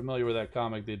 If you're familiar with that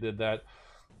comic, they did that.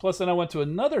 Plus, then I went to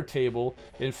another table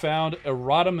and found a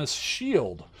Rodimus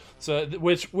shield, so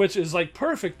which is like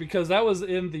perfect, because that was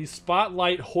in the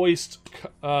Spotlight Hoist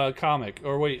comic.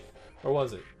 Or wait, or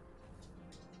was it?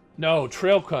 No,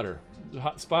 Trail Cutter,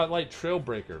 Spotlight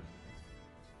Trailbreaker,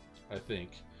 I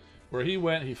think. Where he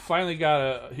went, he finally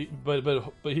got the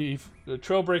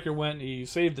Trailbreaker went, he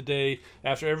saved the day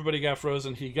after everybody got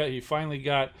frozen. He finally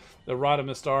got the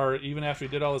Rodimus star. Even after he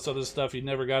did all this other stuff, he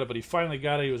never got it, but he finally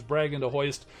got it. He was bragging to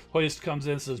Hoist. Hoist comes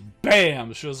in and says,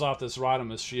 bam, shows off this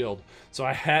Rodimus shield. So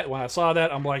when I saw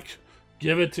that, I'm like,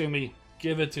 give it to me.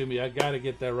 Give it to me. I gotta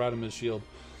get that Rodimus shield.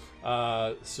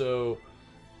 So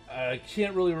I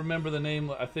can't really remember the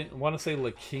name. I want to say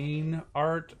Lakane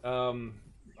Art.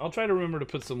 I'll try to remember to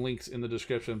put some links in the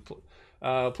description.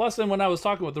 Plus, then when I was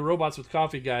talking with the Robots with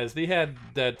Coffee guys, they had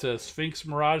that Sphinx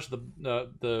Mirage,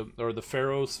 the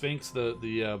Pharaoh Sphinx,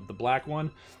 the black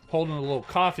one, holding a little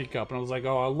coffee cup, and I was like,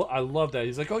 oh, I love that.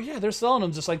 He's like, oh yeah, they're selling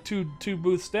them just like two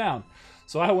booths down.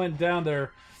 So I went down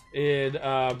there and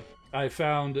I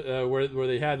found where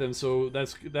they had them. So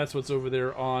that's what's over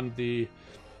there on the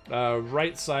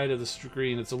right side of the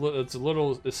screen. It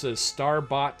says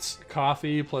Starbucks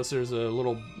coffee, plus there's a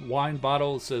little wine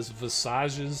bottle. It says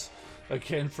Visages,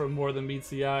 again from More Than Meets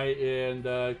the Eye, and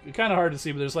kind of hard to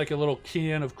see, but there's like a little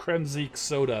can of Kremzik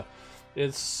soda.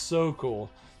 It's so cool,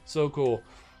 so cool.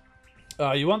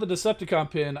 You want the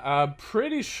Decepticon pin? I'm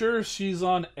pretty sure she's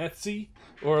on Etsy,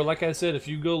 or like I said, if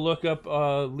you go look up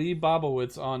Lee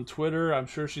Bobowitz on Twitter, I'm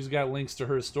sure she's got links to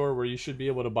her store where you should be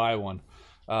able to buy one.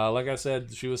 Like I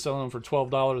said, she was selling them for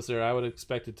 $12 there. I would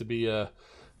expect it to be a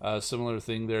similar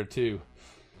thing there too.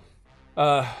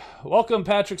 Welcome,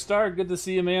 Patrick Starr. Good to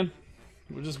see you, man.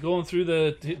 We're just going through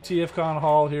the TFCON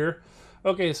haul here.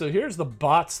 Okay, so here's the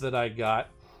bots that I got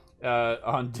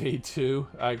on day 2.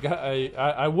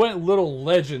 I went little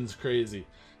Legends crazy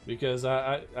because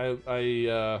I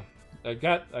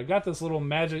got this little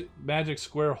magic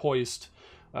square Hoist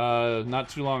not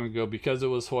too long ago because it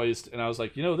was Hoist, and I was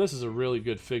like, you know, this is a really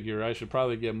good figure. I should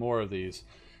probably get more of these.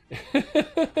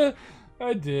 I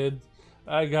did.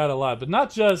 I got a lot, but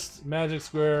not just Magic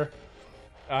Square.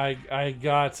 I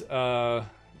got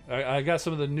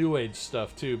some of the New Age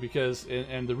stuff too, because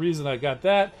and the reason I got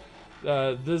that,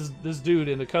 this dude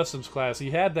in the customs class,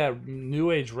 he had that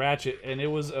New Age Ratchet, and it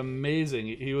was amazing.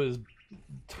 He was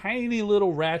tiny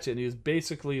little Ratchet, and he was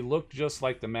basically looked just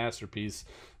like the Masterpiece.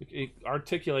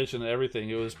 Articulation and everything,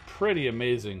 it was pretty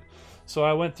amazing. So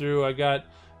I went through, I got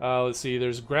let's see,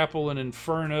 there's Grapple and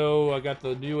Inferno. I got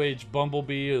the New Age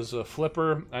Bumblebee as a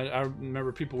flipper. I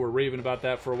remember people were raving about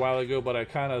that for a while ago, but I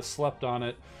kind of slept on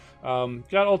it.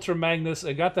 Got Ultra Magnus.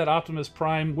 I got that Optimus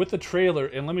Prime with the trailer,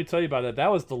 and let me tell you about that.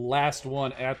 That was the last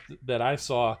one that I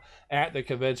saw at the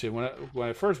convention. When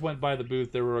I first went by the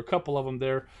booth, there were a couple of them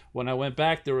there. When I went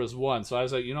back, there was one. So I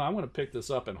was like, you know, I'm going to pick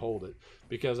this up and hold it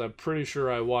because I'm pretty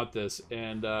sure I want this.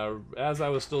 And as I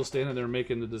was still standing there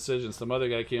making the decision, some other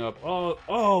guy came up.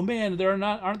 Oh man,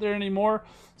 aren't there any more?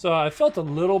 So I felt a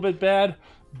little bit bad,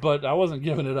 but I wasn't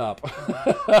giving it up,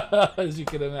 as you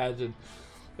can imagine.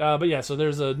 But yeah, so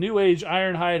there's a New Age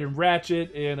Ironhide and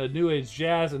Ratchet, and a New Age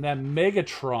Jazz, and that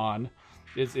Megatron.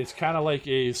 It's kind of like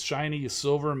a shiny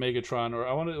silver Megatron,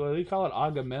 or what do you call it,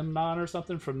 Agamemnon or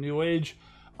something from New Age.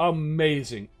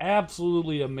 Amazing,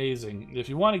 absolutely amazing. If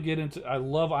you want to get into, I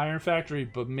love Iron Factory,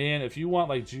 but man, if you want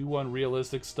like G1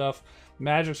 realistic stuff,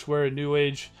 Magic Square and New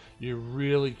Age, you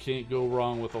really can't go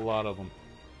wrong with a lot of them.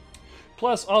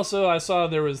 Plus, also, I saw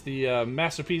there was the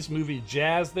Masterpiece movie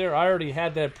Jazz there. I already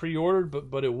had that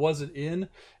pre-ordered, but it wasn't in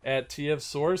at TF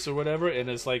Source or whatever. And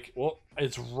it's like, well,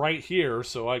 it's right here.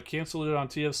 So I canceled it on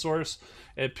TF Source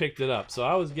and picked it up. So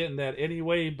I was getting that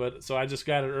anyway, so I just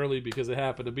got it early because it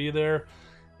happened to be there.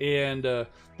 And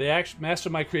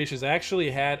Mastermind Creations actually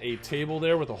had a table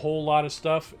there with a whole lot of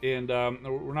stuff, and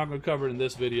we're not going to cover it in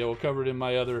this video. We'll cover it in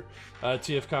my other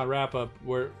TFCon wrap-up,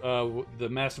 where the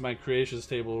Mastermind Creations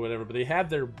table or whatever. But they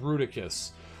had their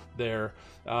Bruticus there.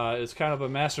 It's kind of a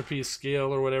Masterpiece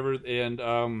scale or whatever, and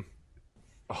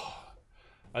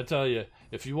I tell you,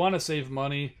 if you want to save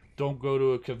money, don't go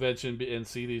to a convention and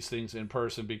see these things in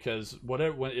person, because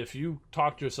if you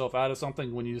talk yourself out of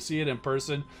something, when you see it in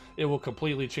person, it will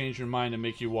completely change your mind and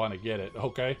make you want to get it.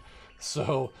 Okay,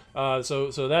 so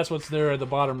so that's what's there at the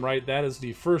bottom right. That is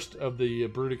the first of the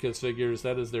Bruticus figures.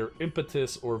 That is their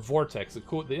Impetus or Vortex.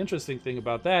 The interesting thing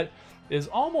about that is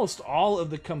almost all of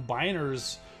the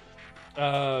combiners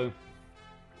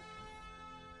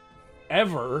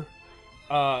ever.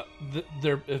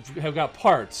 They have got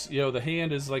parts. You know, the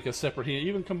hand is like a separate hand.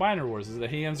 Even Combiner Wars, the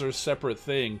hands are a separate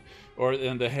thing,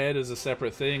 and the head is a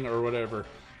separate thing, or whatever.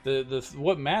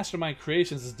 What Mastermind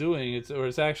Creations is doing,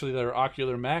 it's actually their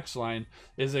Ocular Max line,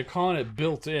 is they're calling it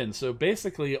built in. So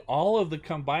basically, all of the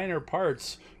combiner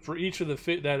parts for each of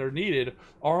the that are needed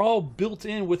are all built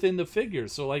in within the figure.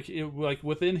 So like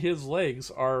within his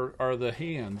legs are the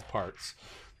hand parts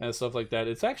and stuff like that.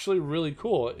 It's actually really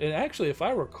cool. And actually, if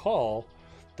I recall,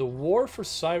 the War for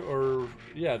Cybertron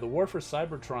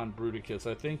Bruticus,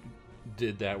 I think,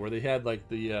 did that, where they had like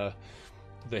the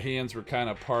hands were kind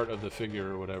of part of the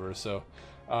figure or whatever. So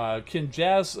can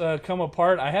Jazz come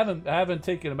apart? I haven't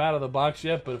taken him out of the box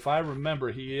yet, but if I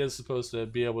remember, he is supposed to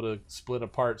be able to split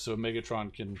apart so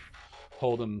Megatron can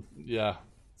hold him. Yeah.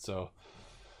 So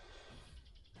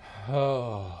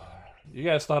you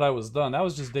guys thought I was done. That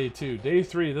was just day 2. Day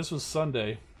 3, this was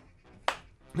Sunday.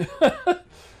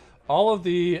 all of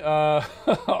the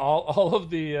all of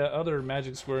the other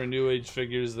Magic Square New Age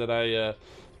figures that I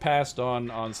passed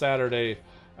on Saturday,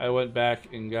 I went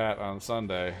back and got on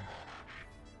Sunday.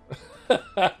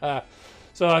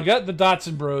 So I got the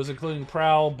Dotson Bros, including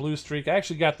Prowl, Blue Streak. I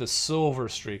actually got the Silver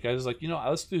Streak. I was like, you know,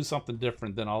 let's do something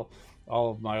different than all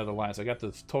of my other lines. I got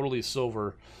the totally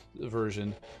silver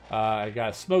version. I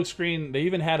got Smokescreen. They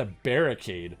even had a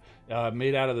Barricade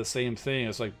made out of the same thing.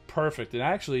 It's like perfect. And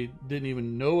I actually didn't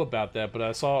even know about that, but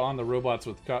I saw on the Robots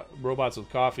with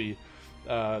Coffee,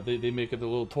 they make it the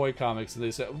little toy comics, and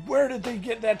they said, where did they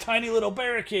get that tiny little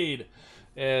Barricade?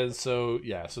 And so,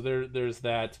 yeah, so there's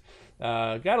that.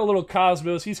 Got a little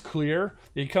Cosmos. He's clear.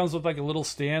 He comes with like a little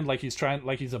stand, like he's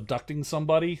abducting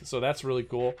somebody. So that's really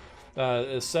cool.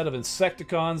 A set of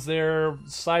Insecticons there.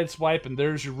 Sideswipe, and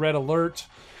there's your Red Alert.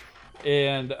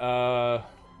 And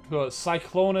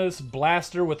Cyclonus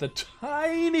Blaster with the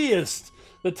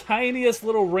tiniest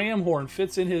little ram horn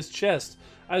fits in his chest.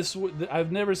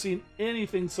 I've never seen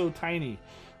anything so tiny.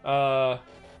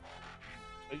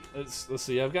 Let's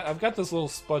see. I've got this little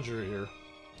spudger here,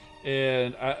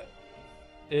 and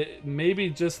it maybe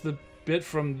just the bit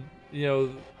from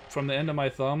from the end of my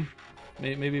thumb,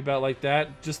 maybe about like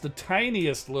that. Just the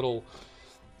tiniest little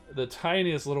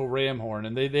ram horn,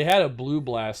 and they had a blue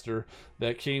blaster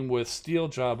that came with Steel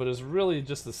Jaw, but it's really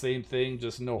just the same thing,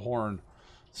 just no horn.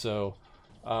 So,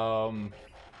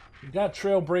 got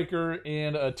Trailbreaker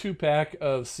and a 2-pack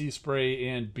of Sea Spray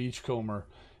and Beachcomber.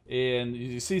 And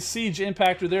you see Siege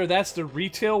Impactor there. That's the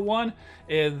retail one.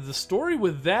 And the story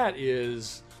with that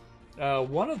is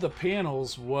one of the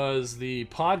panels was the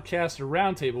Podcaster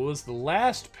Roundtable. It was the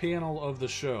last panel of the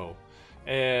show.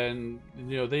 And,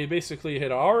 they basically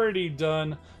had already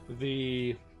done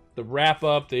the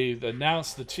wrap-up. They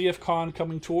announced the TFCON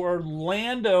coming to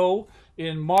Orlando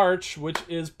in March, which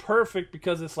is perfect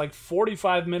because it's like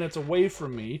 45 minutes away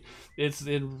from me. It's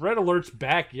in Red Alert's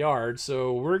backyard,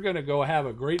 so we're going to go have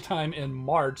a great time in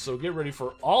March, so get ready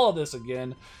for all of this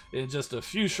again in just a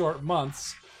few short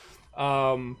months.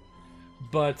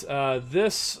 But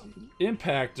this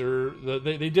Impactor,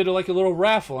 they did like a little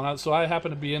raffle, and so I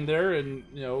happened to be in there and,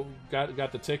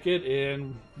 got the ticket,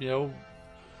 and,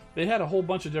 they had a whole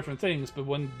bunch of different things, but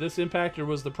when this Impactor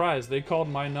was the prize, they called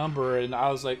my number, and I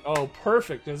was like, oh,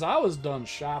 perfect, because I was done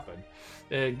shopping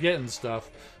and getting stuff,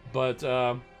 but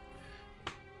I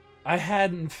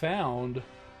hadn't found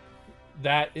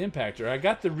that Impactor. I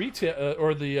got the retail,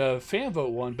 or the fan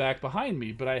vote one back behind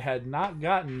me, but I had not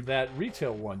gotten that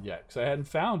retail one yet, because I hadn't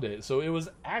found it, so it was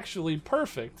actually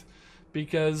perfect,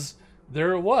 because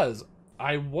there it was.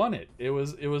 I won it. It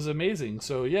was amazing.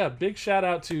 So yeah, big shout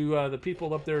out to the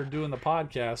people up there doing the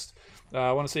podcast.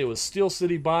 I want to say it was Steel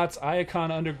City Bots, Iacon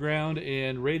Underground,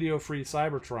 and Radio Free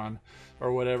Cybertron,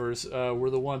 or whatever's were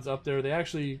the ones up there. They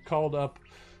actually called up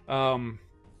one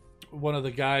of the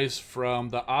guys from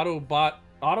the Autopod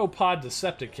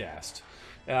Decepticast,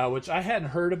 which I hadn't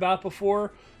heard about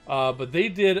before, but they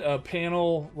did a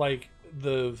panel like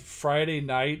the Friday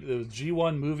night, the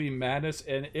G1 Movie Madness,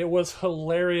 and it was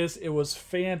hilarious. It was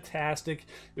fantastic.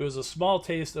 It was a small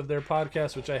taste of their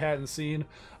podcast, which I hadn't seen.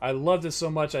 I loved it so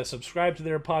much. I subscribed to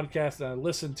their podcast and I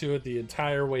listened to it the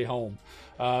entire way home.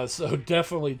 So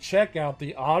definitely check out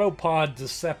the Autopod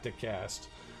Decepticast,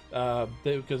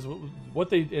 because what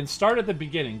they, and start at the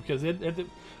beginning, because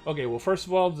okay, well, first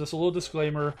of all, just a little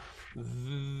disclaimer: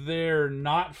 they're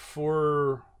not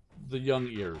for the young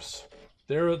ears.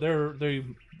 They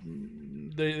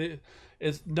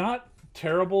it's not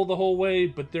terrible the whole way,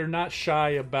 but they're not shy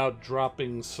about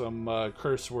dropping some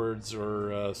curse words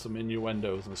or some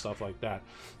innuendos and stuff like that.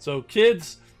 So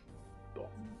kids,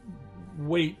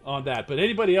 wait on that. But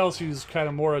anybody else who's kind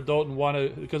of more adult and want to,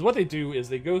 because what they do is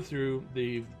they go through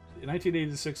the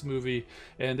 1986 movie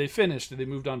and they finished and they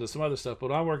moved on to some other stuff.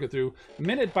 But I'm working through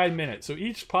minute by minute. So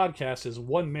each podcast is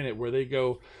 1 minute where they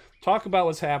go talk about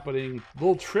what's happening,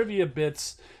 little trivia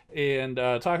bits, and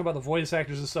talk about the voice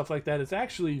actors and stuff like that. It's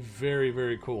actually very,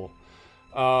 very cool.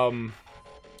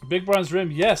 Big Bronze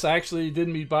Rim, yes, I actually did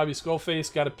meet Bobby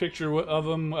Skullface. Got a picture of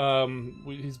him.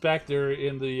 He's back there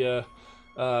in the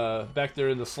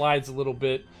slides a little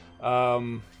bit.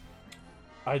 I'm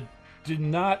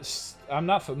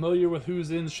not familiar with who's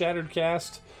in Shattered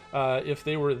Cast. If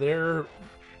they were there,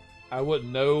 I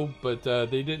wouldn't know, but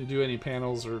they didn't do any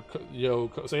panels or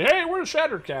say, "Hey, we're a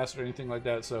Shattered Cast" or anything like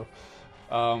that. So,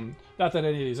 not that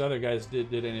any of these other guys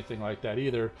did anything like that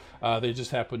either. They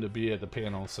just happened to be at the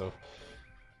panel. So,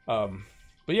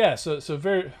 but yeah,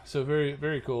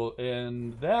 very cool,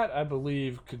 and that I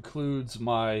believe concludes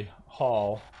my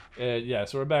haul. And yeah,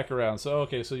 so we're back around. So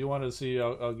okay, so you wanted to see?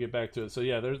 I'll get back to it. So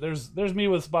yeah, there's me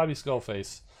with Bobby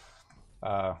Skullface.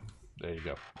 Uh, there you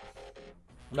go.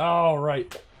 All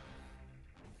right,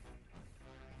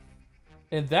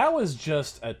 and that was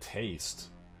just a taste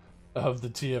of the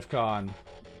TFCON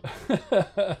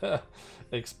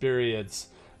experience.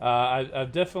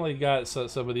 I've definitely got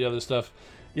some of the other stuff.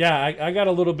 Yeah, I got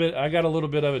a little bit. I got a little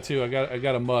bit of it too. I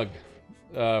got a mug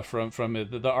from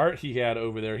it. The art he had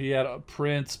over there. He had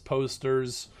prints,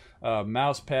 posters,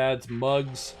 mouse pads,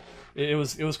 mugs. It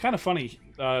was kind of funny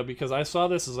because I saw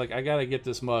this as like I gotta get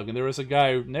this mug, and there was a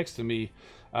guy next to me.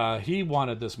 He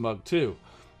wanted this mug too,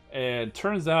 and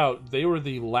turns out they were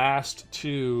the last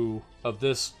two of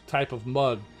this type of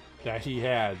mug that he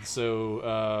had.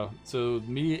 So so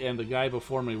me and the guy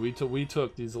before me, we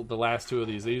took the last two of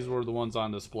these. These were the ones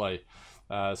on display.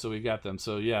 So we got them.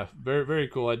 So yeah, very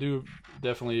cool. I do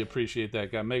definitely appreciate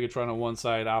that. Got Megatron on one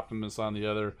side, Optimus on the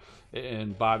other,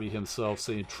 and Bobby himself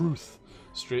saying "truth"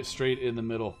 straight in the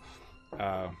middle.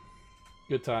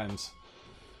 Good times.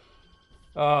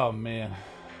 Oh man.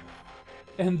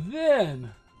 And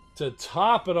then to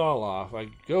top it all off, I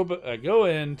go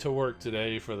in to work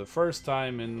today for the first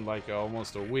time in like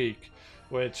almost a week,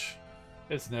 which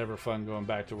it's never fun going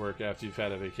back to work after you've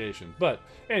had a vacation. But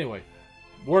anyway,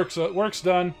 work's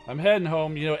done. I'm heading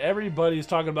home. You know, everybody's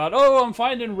talking about, oh, I'm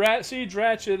finding Siege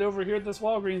Ratchet over here at this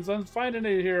Walgreens. I'm finding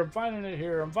it here. I'm finding it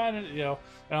here. I'm finding it, you know.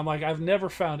 And I'm like, I've never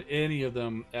found any of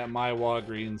them at my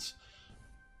Walgreens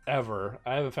ever.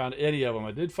 I haven't found any of them.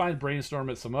 I did find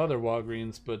Brainstorm at some other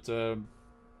Walgreens, but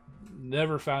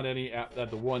never found any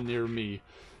at the one near me.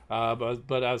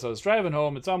 But as I was driving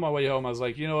home, it's on my way home, I was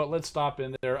like, you know what, let's stop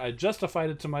in there. I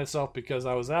justified it to myself because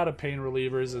I was out of pain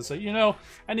relievers, and so, you know,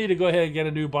 I need to go ahead and get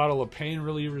a new bottle of pain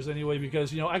relievers anyway,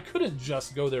 because, you know, I couldn't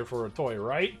just go there for a toy,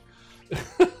 right?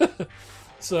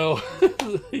 So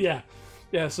yeah,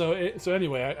 so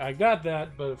anyway, I got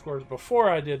that, but of course before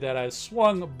I did that, I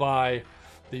swung by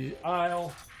the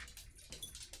aisle,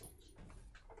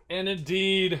 and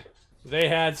indeed they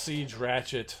had Siege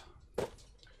Ratchet.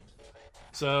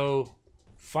 So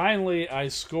finally I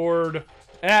scored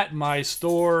at my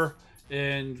store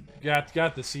and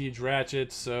got the Siege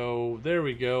Ratchet. So there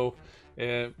we go.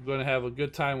 And I'm gonna have a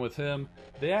good time with him.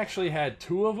 They actually had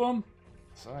two of them,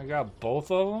 so I got both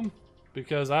of them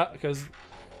because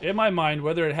in my mind,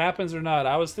 whether it happens or not,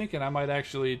 I was thinking I might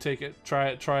actually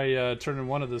try turning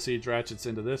one of the Siege Ratchets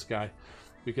into this guy,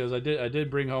 because I did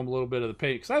bring home a little bit of the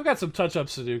paint, because I've got some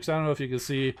touch-ups to do, because I don't know if you can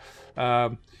see,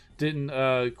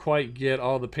 didn't quite get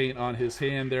all the paint on his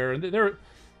hand there, and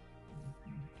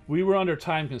we were under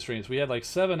time constraints. We had like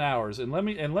 7 hours, and let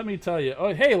me tell you.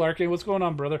 Oh, hey Larkin, what's going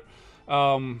on, brother?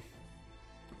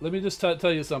 Let me just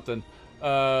tell you something.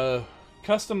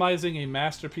 Customizing a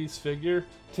masterpiece figure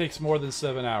takes more than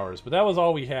 7 hours, but that was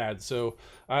all we had. So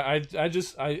I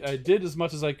did as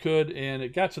much as I could, and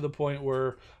it got to the point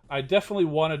where I definitely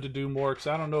wanted to do more, because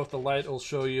I don't know if the light will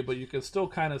show you, but you can still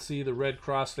kind of see the red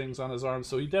cross things on his arm,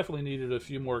 so he definitely needed a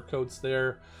few more coats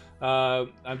there.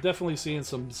 I'm definitely seeing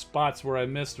some spots where I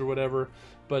missed or whatever,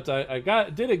 but I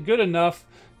did it good enough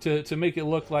to make it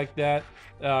look like that.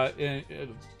 And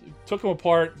took him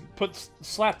apart,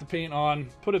 slapped the paint on,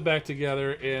 put it back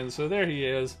together, and so there he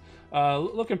is,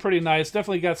 looking pretty nice.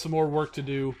 Definitely got some more work to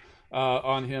do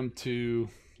on him to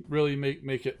really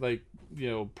make it, like, you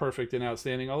know, perfect and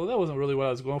outstanding. Although that wasn't really what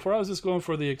I was going for. I was just going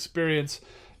for the experience,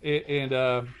 and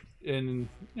you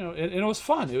know, and it was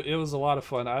fun. It was a lot of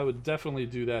fun. I would definitely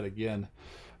do that again.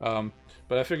 But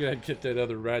I figured I'd get that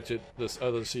other Ratchet, this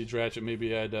other Siege Ratchet.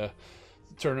 Maybe I'd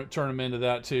turn him into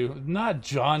that too. Not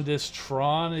Jaundice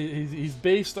Tron. He's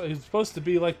supposed to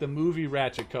be like the movie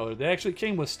Ratchet color. They actually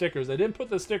came with stickers. I didn't put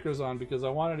the stickers on because I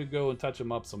wanted to go and touch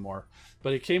him up some more.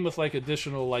 But it came with like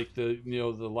additional, like, the, you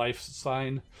know, the life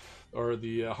sign, or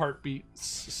the heartbeat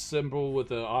symbol with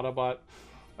the Autobot,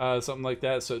 something like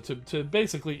that. So to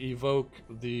basically evoke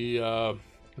the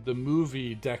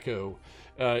movie deco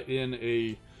in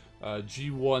a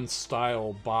G1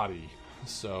 style body.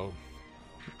 So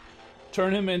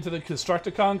turn him into the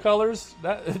Constructicon colors.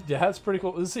 That's pretty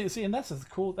cool. See, and that's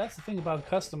the thing about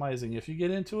customizing. If you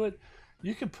get into it,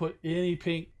 you can put any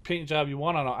paint job you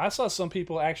want on it. I saw some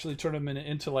people actually turn him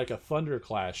into like a Thunder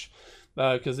Clash,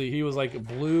 because he was like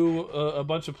blue a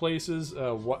bunch of places,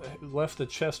 left the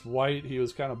chest white. He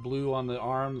was kind of blue on the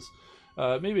arms.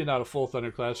 Maybe not a full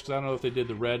Thunder Clash, because I don't know if they did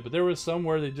the red, but there was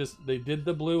somewhere they did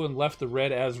the blue and left the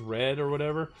red as red or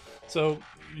whatever. So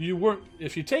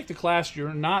if you take the class,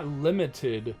 you're not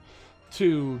limited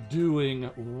to doing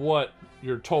what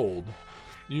you're told.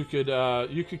 you could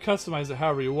customize it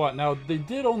however you want. Now they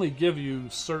did only give you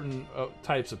certain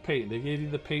types of paint. They gave you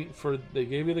the paint they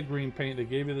gave you the green paint. They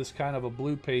gave you this kind of a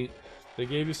blue paint. They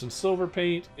gave you some silver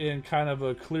paint and kind of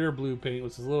a clear blue paint,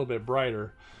 which is a little bit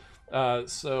brighter.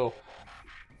 So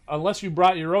unless you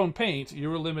brought your own paint, you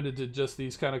were limited to just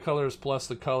these kind of colors plus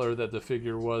the color that the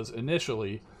figure was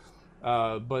initially.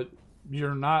 But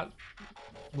you're not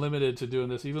limited to doing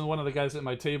this. Even one of the guys at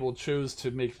my table chose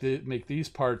to make these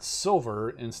parts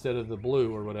silver instead of the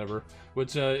blue or whatever,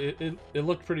 which it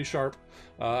looked pretty sharp.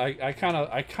 I kind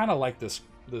of like this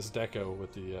deco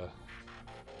with the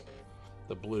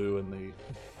blue and the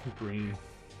green.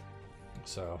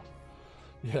 So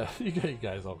yeah, you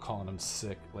guys all calling him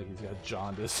sick, like he's got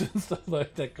jaundice and stuff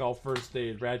like that. Call first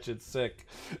aid Ratchet sick.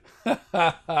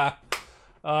 I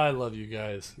love you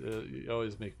guys. You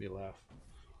always make me laugh.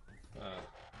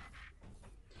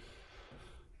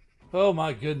 Oh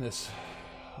my goodness.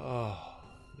 Oh,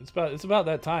 it's about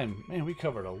that time. Man, we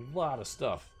covered a lot of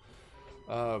stuff.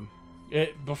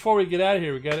 Before we get out of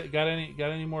here, we got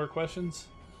any more questions?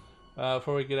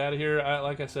 Before we get out of here,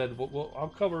 like I said,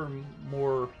 I'll cover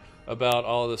more about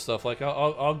all of this stuff. Like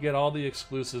I'll get all the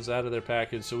exclusives out of their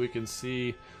package so we can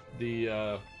see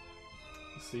the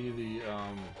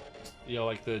you know,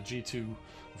 like the G2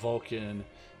 Vulcan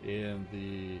and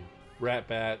the Rat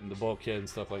Bat and the Bulkhead and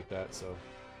stuff like that. So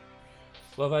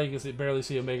love how you can barely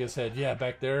see Omega's head. Yeah,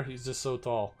 back there, he's just so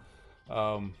tall.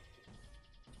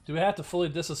 Do we have to fully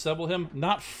disassemble him?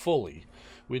 Not fully.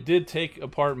 We did take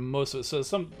apart most of it.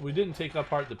 So we didn't take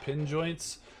apart the pin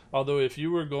joints. Although if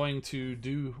you were going to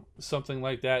do something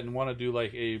like that and want to do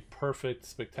like a perfect,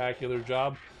 spectacular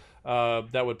job,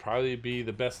 that would probably be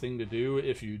the best thing to do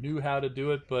if you knew how to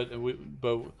do it. But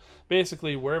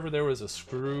basically, wherever there was a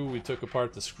screw, we took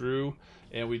apart the screw,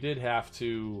 and we did have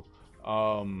to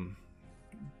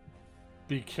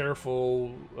be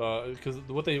careful because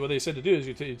what they said to do is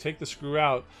you take the screw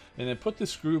out and then put the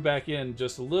screw back in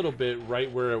just a little bit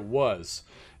right where it was,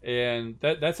 and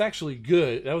that's actually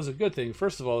good. That was a good thing.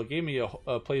 First of all, it gave me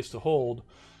a place to hold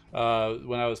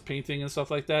when I was painting and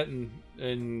stuff like that,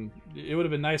 and it would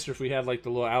have been nicer if we had like the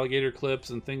little alligator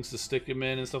clips and things to stick them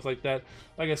in and stuff like that.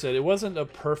 Like I said, it wasn't a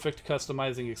perfect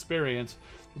customizing experience,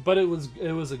 but it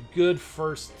was a good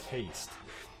first taste.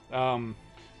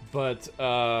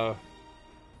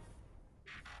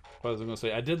 What was I going to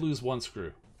say? I did lose one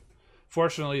screw.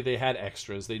 Fortunately, they had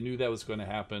extras. They knew that was going to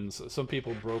happen. So some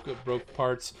people broke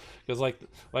parts because, like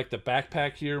the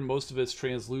backpack here, most of it's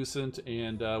translucent,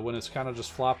 and when it's kind of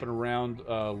just flopping around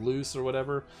loose or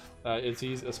whatever, it's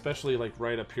easy. Especially like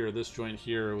right up here, this joint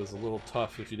here, it was a little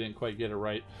tough. If you didn't quite get it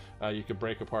right, you could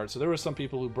break apart. So there were some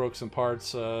people who broke some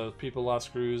parts. People lost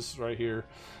screws right here,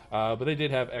 but they did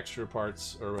have extra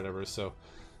parts or whatever. So,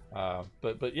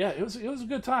 but yeah, it was a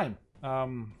good time.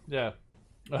 Yeah.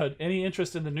 Any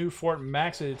interest in the new Fort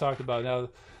Max that you talked about? Now,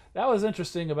 that was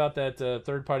interesting about that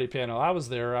third-party panel. I was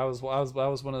there. I was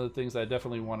one of the things I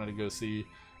definitely wanted to go see.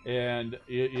 And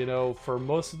you know, for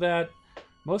most of that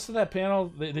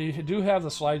panel, they do have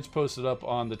the slides posted up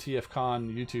on the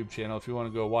TFCON YouTube channel if you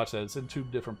want to go watch that. It's in 2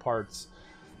 different parts.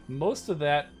 Most of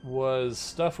that was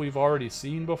stuff we've already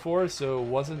seen before, so it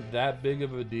wasn't that big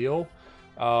of a deal.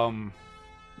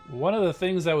 One of the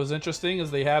things that was interesting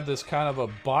is they have this kind of a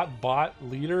bot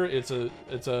leader. It's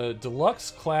a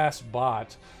deluxe class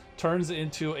bot, turns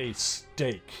into a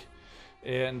steak,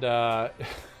 and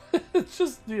it's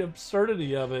just the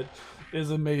absurdity of it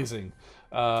is amazing.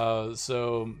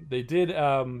 So they did,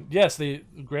 yes,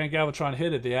 Grand Galvatron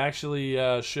hit it. They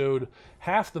actually showed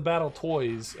half the Battle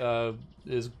Toys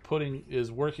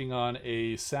is working on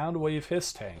a Soundwave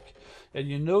Hiss tank. And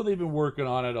you know they've been working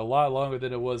on it a lot longer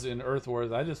than it was in Earth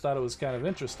Wars. I just thought it was kind of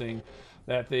interesting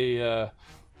that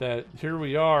that here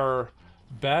we are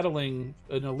battling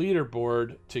in a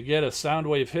leaderboard to get a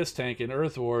Soundwave Hiss tank in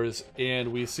Earth Wars,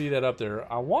 and we see that up there.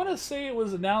 I want to say it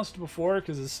was announced before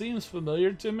because it seems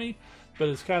familiar to me, but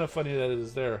it's kind of funny that it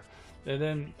is there. And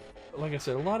then, like I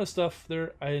said, a lot of stuff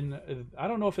there. I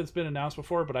don't know if it's been announced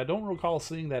before, but I don't recall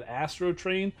seeing that Astro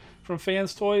Train from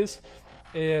Fans Toys,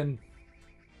 and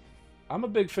I'm a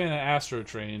big fan of Astro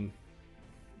Train,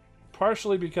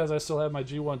 partially because I still have my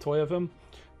G1 toy of him,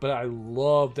 but I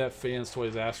love that Fans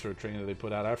Toys Astro Train that they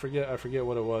put out. I forget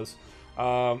what it was.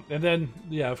 And then,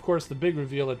 yeah, of course, the big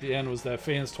reveal at the end was that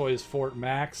Fans Toys Fort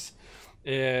Max,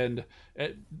 and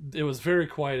it was very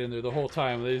quiet in there the whole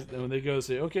time. When they go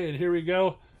say, okay, and here we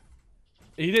go,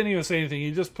 he didn't even say anything.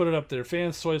 He just put it up there.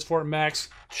 Fans Toys Fort Max,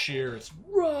 cheers.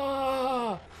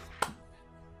 Rah!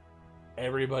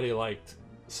 Everybody liked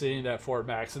seeing that Fort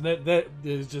Max, and that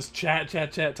is just chat,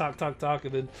 talk,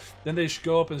 and then they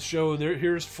go up and show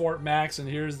here's Fort Max, and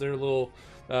here's their little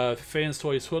Fans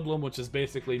Toys Hoodlum, which is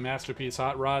basically Masterpiece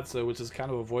Hot Rod, so which is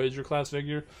kind of a Voyager class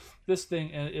figure. This thing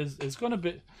is going to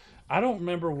be. I don't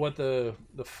remember what the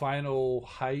final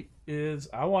height is.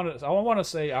 I want to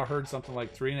say I heard something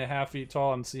like 3.5 feet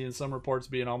tall. I'm seeing some reports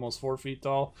being almost 4 feet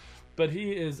tall, but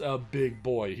he is a big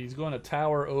boy. He's going to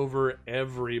tower over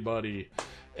everybody.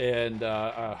 And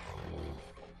am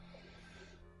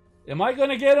I going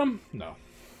to get him?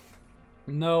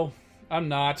 No, I'm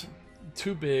not.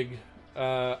 Too big.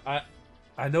 I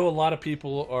know a lot of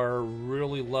people are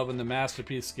really loving the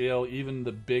Masterpiece scale, even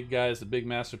the big guys, the big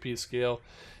Masterpiece scale.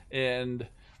 And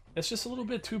it's just a little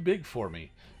bit too big for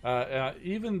me.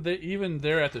 Even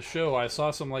there at the show, I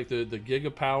saw some like the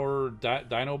Gigapower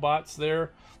Dinobots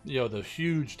there. You know, the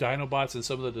huge Dinobots in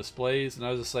some of the displays, and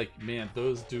I was just like, man,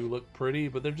 those do look pretty,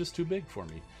 but they're just too big for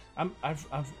me. I'm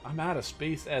out of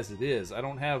space as it is. I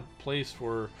don't have place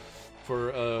for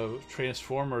a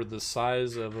Transformer the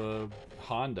size of a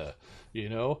Honda, you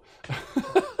know.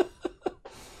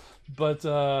 But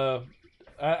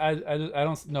I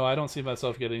don't see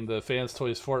myself getting the Fans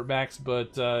Toys Fort Max,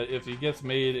 but if he gets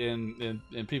made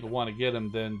and people want to get him,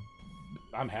 then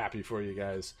I'm happy for you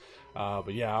guys.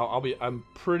 But yeah, I'm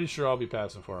pretty sure I'll be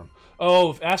passing for him.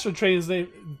 Oh, Astro Train's name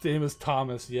is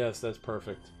Thomas. Yes, that's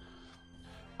perfect.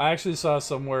 I actually saw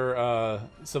somewhere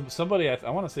somebody I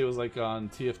want to say it was like on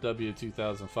TFW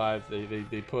 2005.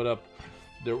 They put up,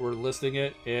 they were listing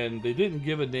it, and they didn't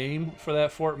give a name for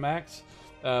that Fort Max.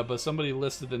 But somebody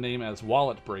listed the name as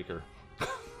Wallet Breaker.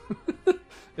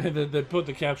 And then they put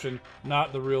the caption,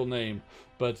 not the real name.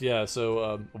 But yeah,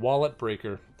 so Wallet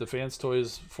Breaker. The Fans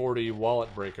Toys 40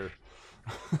 Wallet Breaker.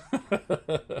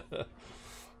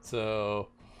 So,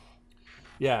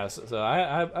 yeah, so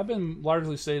I've been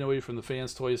largely staying away from the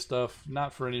Fans Toys stuff.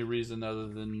 Not for any reason other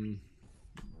than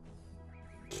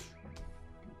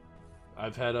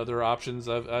I've had other options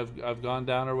I've gone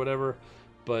down or whatever.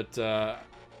 But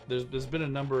there's been a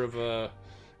number of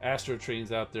Astro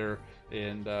Trains out there,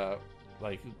 and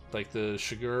like the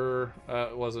Shigur,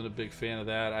 wasn't a big fan of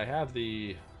that. I have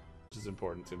which is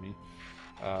important to me,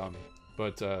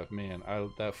 but man,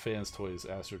 that Fans Toys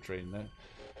Astro Train, that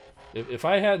if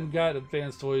I hadn't got a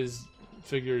Fans Toys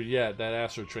figure yet, that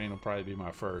Astro Train will probably be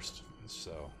my first.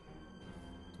 So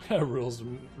rules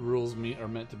are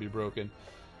meant to be broken.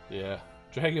 Yeah.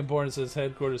 Dragonborn says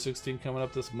Headquarters 16 coming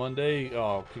up this Monday.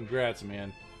 Oh, congrats,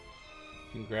 man.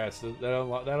 Congrats.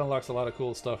 That unlocks a lot of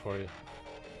cool stuff for you.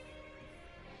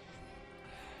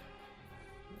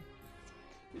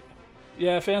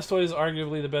 Yeah, Fans Toys is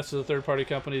arguably the best of the third-party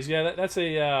companies. Yeah, that's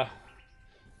a...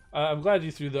 I'm glad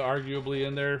you threw the arguably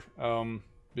in there,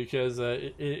 because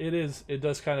it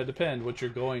does kind of depend what you're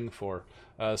going for.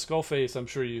 Skullface, I'm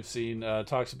sure you've seen,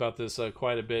 talks about this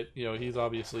quite a bit. You know, he's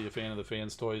obviously a fan of the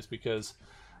Fans Toys because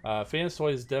Fans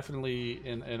Toys definitely,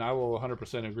 and I will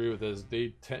 100% agree with this,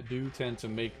 they do tend to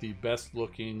make the best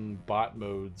looking bot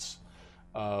modes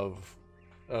of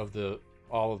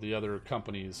all of the other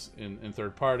companies in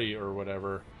third party or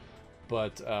whatever.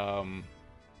 But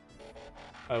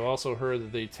I've also heard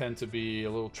that they tend to be a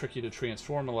little tricky to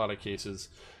transform in a lot of cases,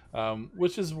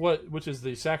 which is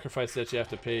the sacrifice that you have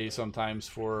to pay sometimes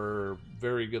for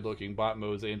very good looking bot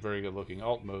modes and very good looking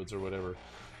alt modes or whatever.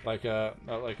 Like I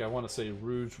want to say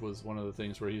Rouge was one of the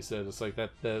things where he said it's like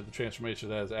that the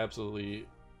transformation of that is absolutely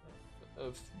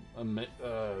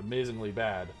amazingly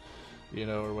bad, you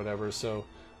know, or whatever. So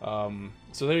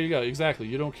so there you go. Exactly.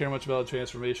 You don't care much about the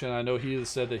transformation. I know he has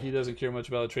said that he doesn't care much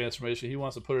about the transformation. He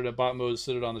wants to put it in bot mode,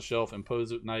 sit it on the shelf, and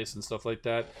pose it nice and stuff like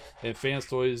that. And Fans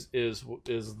Toys is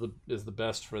the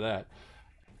best for that.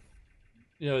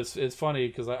 You know, it's funny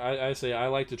because I say I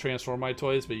like to transform my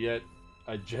toys, but yet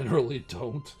I generally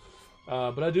don't.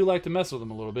 But I do like to mess with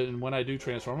them a little bit, and when I do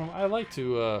transform them, I like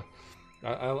to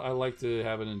I like to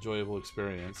have an enjoyable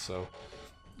experience. So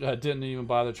I didn't even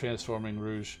bother transforming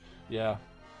Rouge. Yeah.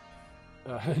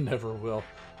 I never will.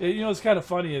 You know, it's kind of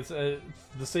funny. It's the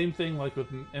same thing like with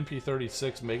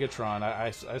MP36 Megatron.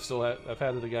 I've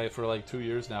had the guy for like 2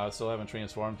 years now. I still haven't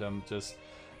transformed him just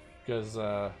because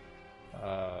I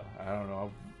don't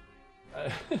know.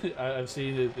 I've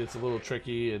seen it's a little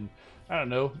tricky, and I don't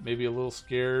know. Maybe a little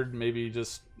scared. Maybe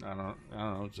just I don't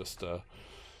know. Just I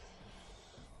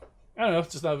don't know.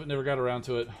 Just never got around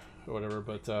to it or whatever.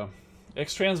 But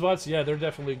X-Transbots, yeah, they're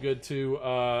definitely good too.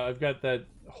 I've got that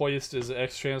Hoist is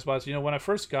X-Transbots. You know, when I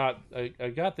first got I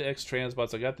got the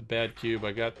X-Transbots, I got the Bad Cube,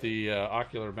 I got the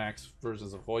Ocular Max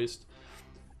versions of Hoist.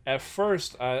 At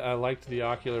first, I liked the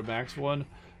Ocular Max one,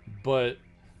 but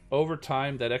over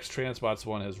time, that X-Transbots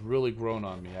one has really grown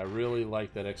on me. I really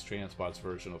like that X-Transbots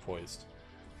version of Hoist.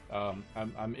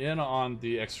 I'm in on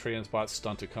the X-Transbot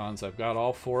Stunticons. I've got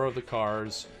all 4 of the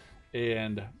cars,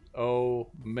 and oh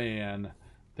man,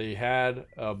 they had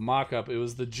a mock-up. It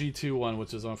was the G2 one,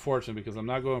 which is unfortunate because I'm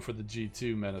not going for the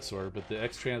G2 Menasor, but the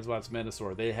X-Transbots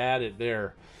Menasor. They had it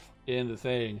there in the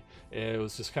thing. It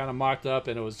was just kind of mocked up,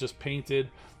 and it was just painted.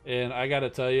 And I gotta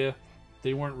tell you,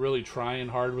 they weren't really trying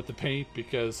hard with the paint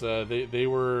because they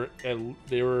were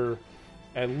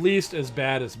at least as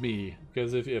bad as me.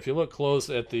 Because if you look close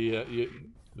at the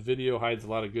video hides a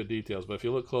lot of good details, but if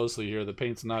you look closely here, the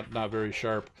paint's not very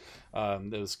sharp.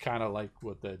 It was kind of like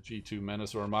what that G2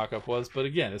 Menasor mock-up was, but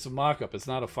again, it's a mock-up. It's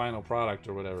not a final product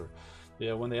or whatever.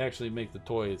 Yeah, when they actually make the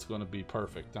toy, it's going to be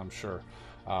perfect, I'm sure.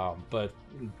 But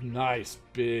nice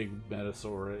big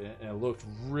Menasor, and it looked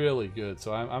really good.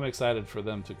 So I'm excited for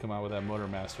them to come out with that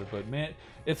Motormaster. But man,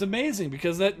 it's amazing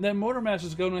because that Motormaster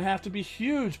is going to have to be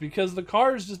huge because the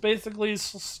cars just basically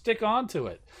stick onto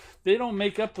it. They don't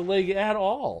make up the leg at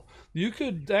all. You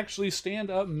could actually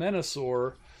stand up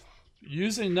Menasor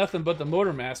using nothing but the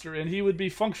Motormaster, and he would be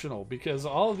functional because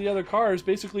all of the other cars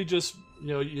basically just,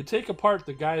 you take apart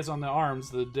the guys on the arms,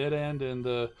 the dead end and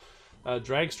the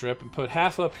drag strip, and put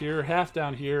half up here, half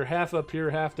down here, half up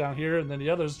here, half down here, and then the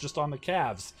others just on the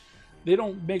calves. They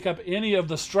don't make up any of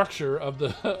the structure of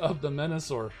the of the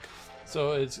Menasor,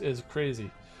 so it's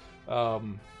crazy.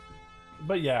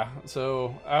 But yeah,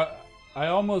 so I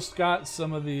almost got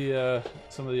some of the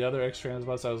other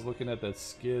X-Transbots. I was looking at that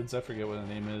Skids, I forget what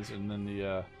the name is, and then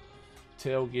the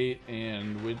Tailgate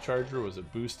and Windcharger, was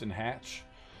it Boost and Hatch?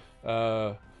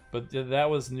 But that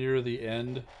was near the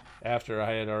end after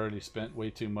I had already spent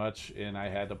way too much and I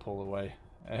had to pull away.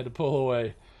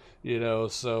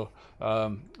 So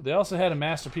they also had a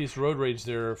Masterpiece Road Rage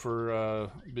there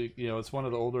for it's one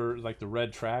of the older, like the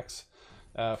red tracks,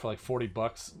 for like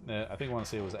 $40. I think I want to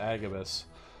say it was Agabus.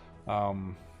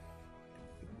 And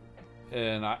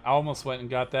I almost went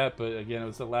and got that, but again, it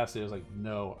was the last day. I was like,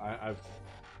 no,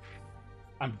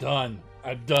 I'm done.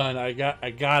 I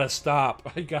gotta stop.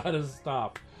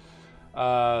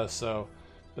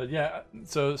 But yeah,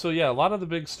 so yeah, a lot of the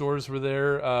big stores were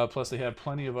there. Plus, they had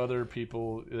plenty of other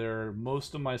people there.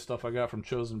 Most of my stuff I got from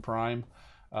Chosen Prime.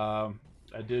 I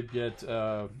did get,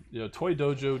 Toy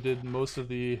Dojo did most of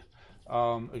the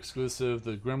exclusive.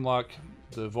 The Grimlock,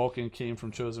 the Vulcan came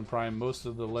from Chosen Prime. Most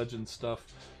of the Legend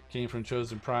stuff came from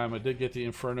Chosen Prime. I did get the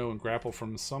Inferno and Grapple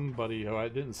from somebody who I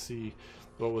didn't see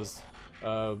what was.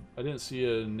 I didn't see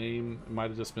a name. It might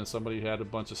have just been somebody who had a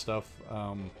bunch of stuff.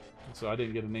 So I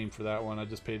didn't get a name for that one. I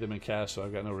just paid them in cash, so I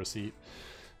got no receipt.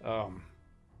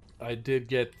 I did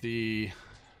get the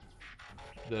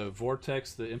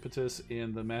Vortex, the Impetus,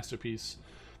 and the Masterpiece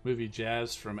movie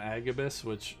Jazz from Agabus,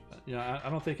 which I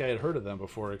don't think I had heard of them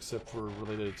before, except for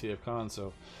related to TFCON.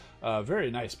 So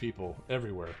very nice people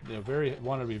everywhere.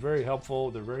 Want to be very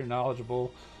helpful. They're very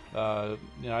knowledgeable. I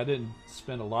didn't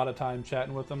spend a lot of time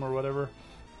chatting with them or whatever.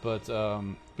 But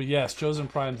yes, Chosen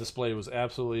Prime display was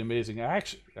absolutely amazing. I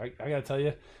gotta tell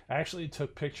you, I actually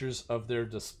took pictures of their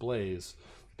displays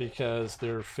because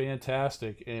they're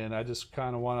fantastic, and I just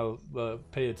kind of want to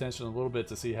pay attention a little bit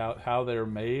to see how they're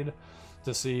made,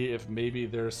 to see if maybe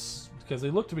there's, because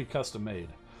they look to be custom made.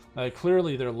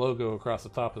 Clearly their logo across the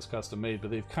top is custom made,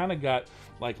 but they've kind of got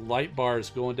like light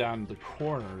bars going down the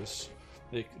corners.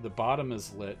 The bottom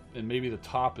is lit, and maybe the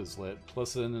top is lit.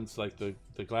 Plus, then it's like the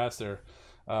glass there.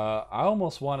 I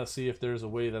almost want to see if there's a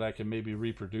way that I can maybe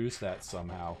reproduce that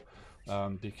somehow,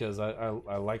 because I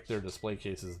like their display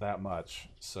cases that much.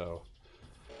 So,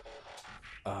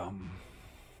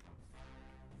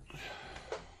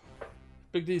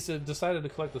 Big D said, decided to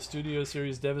collect the Studio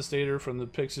Series Devastator from the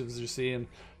pictures you're seeing.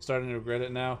 Starting to regret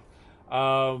it now.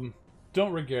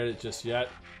 Don't regret it just yet.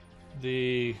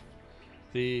 Like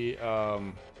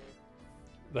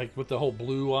with the whole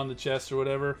blue on the chest or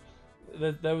whatever.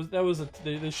 That was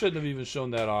they shouldn't have even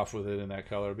shown that off with it in that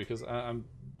color, because I'm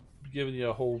giving you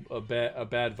a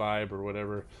bad vibe or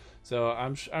whatever. So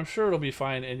I'm sure it'll be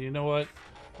fine. And you know what?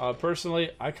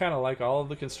 Personally, I kind of like all of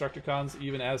the Constructicons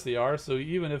even as they are. So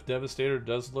even if Devastator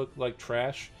does look like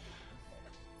trash,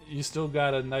 you still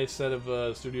got a nice set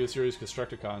of Studio Series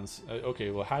Constructicons.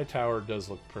 Okay, well, Hightower does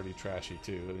look pretty trashy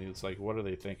too. I mean, it's like, what are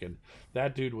they thinking?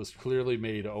 That dude was clearly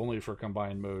made only for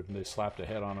combined mode, and they slapped a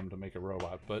head on him to make a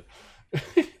robot. But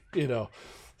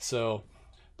so,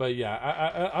 but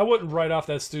yeah, I wouldn't write off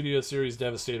that Studio Series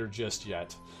Devastator just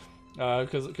yet.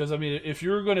 Because I mean, if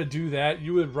you were going to do that,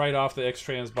 you would write off the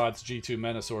X-Transbots G2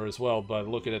 Menasor as well by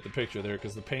looking at the picture there,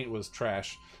 because the paint was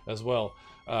trash as well.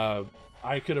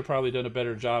 I could have probably done a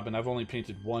better job, and I've only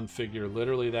painted one figure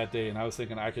literally that day, and I was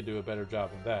thinking I could do a better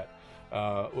job than that.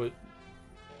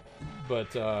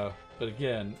 But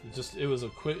again, just it was a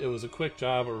quick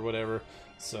job or whatever.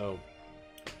 So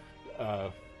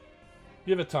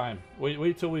give it time.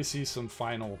 Wait till we see some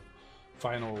final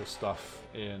stuff,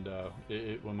 and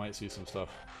we might see some stuff.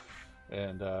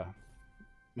 And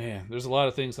man, there's a lot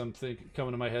of things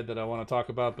coming to my head that I want to talk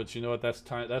about, but you know what?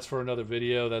 That's for another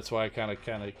video. That's why I kind of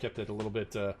kept it a little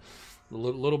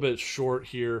bit short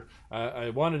here. I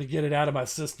wanted to get it out of my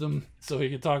system so we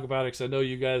could talk about it, because I know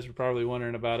you guys were probably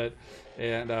wondering about it.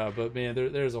 And but man,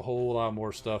 there's a whole lot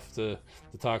more stuff to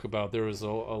talk about. There was a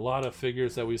lot of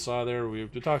figures that we saw there. We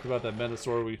talked about that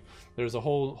Menasor. There's a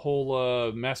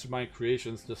whole Mastermind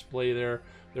Creations display there.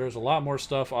 There's a lot more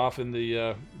stuff off in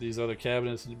the these other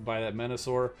cabinets by that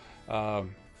Menasor.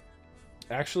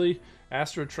 Actually,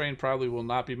 Astro Train probably will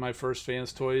not be my first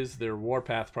fans toys. Their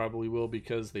Warpath probably will,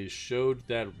 because they showed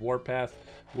that Warpath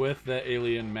with that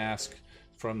alien mask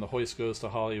from the Hoist Goes to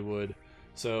Hollywood.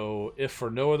 So if for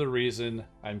no other reason,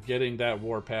 I'm getting that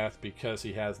Warpath because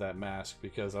he has that mask,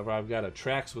 because I've got a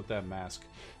Trax with that mask.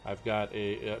 I've got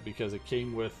because it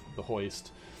came with the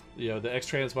Hoist. You know, the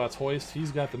X-Transbots Hoist,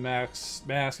 he's got the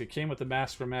mask. It came with the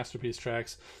mask from Masterpiece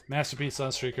Trax. Masterpiece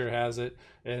Sunstreaker has it,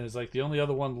 and it's like the only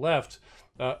other one left.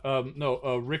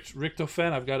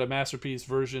 Richtofen, I've got a Masterpiece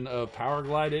version of Power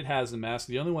Glide. It has the mask.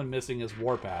 The only one missing is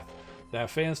Warpath. That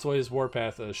Fans Toys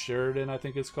Warpath, Sheridan, I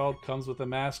think it's called, comes with a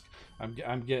mask.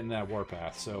 I'm getting that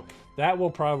Warpath, so that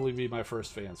will probably be my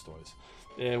first Fans Toys.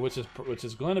 Which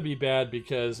is going to be bad,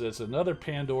 because it's another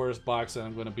Pandora's box that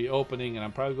I'm going to be opening, and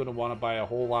I'm probably going to want to buy a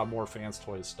whole lot more Fans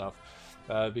Toys stuff,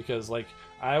 because like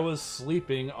I was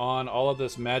sleeping on all of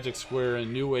this Magic Square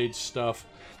and New Age stuff.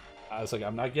 I was like,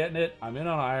 I'm not getting it. I'm in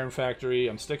on Iron Factory.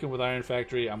 I'm sticking with Iron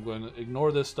Factory. I'm going to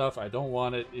ignore this stuff. I don't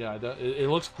want it. Yeah, it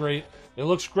looks great. It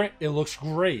looks great. It looks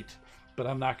great. But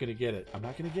I'm not going to get it. I'm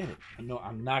not going to get it. No,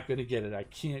 I'm not going to get it. I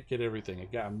can't get everything.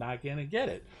 I'm not going to get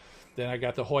it. Then I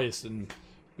got the Hoist and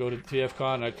go to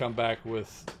TFCON, and I come back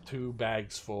with 2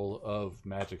 bags full of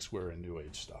Magic Square and New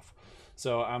Age stuff.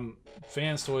 So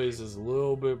Fans Toys is a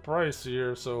little bit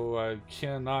pricier, so I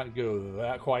cannot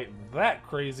go quite that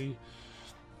crazy.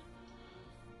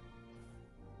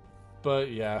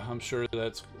 But yeah, I'm sure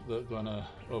that's gonna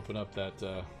open up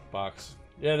that box.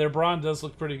 Yeah, their Brawn does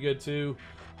look pretty good too.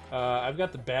 I've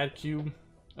got the Bad Cube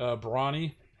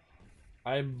Brawny.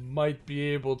 I might be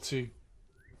able to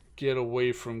get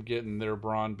away from getting their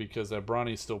Brawn, because that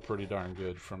Brawny's still pretty darn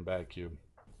good from Bad Cube.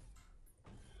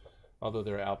 Although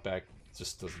their Outback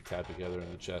just doesn't tab together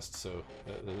in the chest, so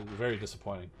very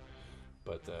disappointing.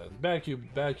 But Bad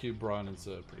Cube Brawn is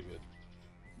pretty good.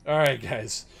 All right,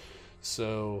 guys.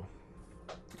 So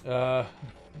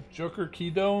Joker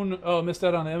Keydone. Oh, missed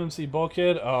out on the MMC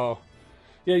Bulkhead. Oh,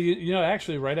 yeah. You know,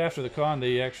 actually, right after the con,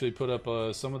 they actually put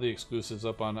up some of the exclusives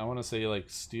up on, I want to say, like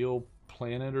Steel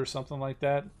Planet or something like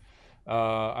that.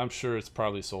 I'm sure it's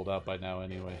probably sold out by now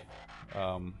anyway.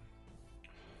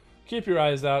 Keep your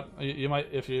eyes out. You might,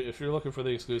 if you're looking for the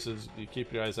exclusives, you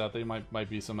keep your eyes out. They might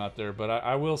be some out there. But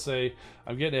I will say,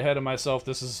 I'm getting ahead of myself.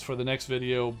 This is for the next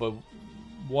video. But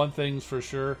one thing's for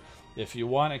sure: if you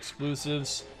want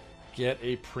exclusives, get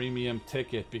a premium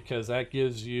ticket, because that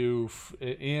gives you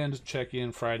and check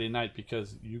in Friday night,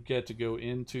 because you get to go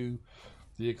into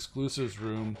the exclusives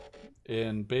room,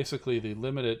 and basically they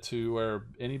limit it to where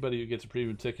anybody who gets a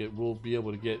premium ticket will be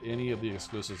able to get any of the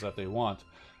exclusives that they want.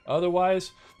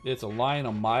 Otherwise, it's a line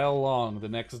a mile long the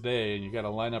next day, and you got to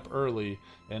line up early,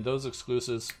 and those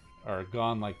exclusives are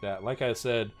gone like that. Like I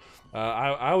said,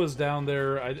 I was down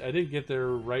there. I didn't get there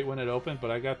right when it opened, but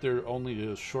I got there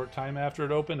only a short time after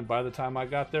it opened, and by the time I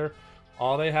got there,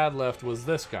 all they had left was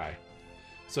this guy.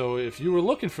 So if you were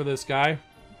looking for this guy,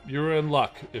 you were in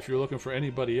luck. If you're looking for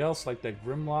anybody else, like that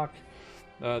Grimlock,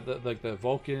 like the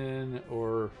Vulcan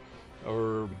or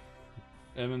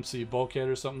MMC Bulkhead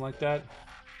or something like that,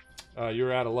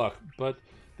 you're out of luck. But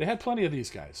they had plenty of these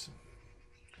guys.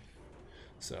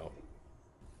 So,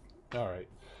 all right.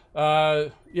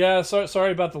 Yeah,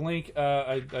 sorry about the link.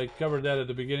 I covered that at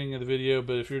the beginning of the video,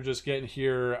 but if you're just getting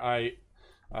here, I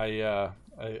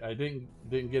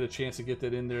didn't get a chance to get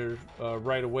that in there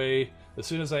right away. As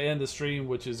soon as I end the stream,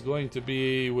 which is going to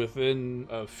be within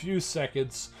a few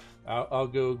seconds, I'll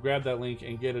go grab that link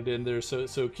and get it in there.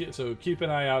 So keep an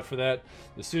eye out for that.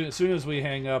 As soon as we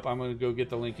hang up, I'm going to go get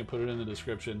the link and put it in the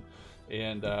description,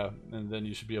 and then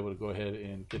you should be able to go ahead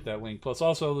and get that link. Plus,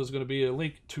 also there's going to be a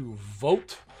link to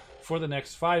vote for the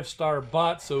next 5-star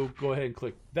bot. So go ahead and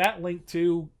click that link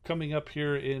too, coming up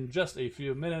here in just a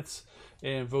few minutes,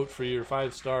 and vote for your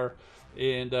 5-star.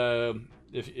 And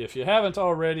if you haven't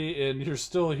already and you're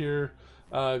still here,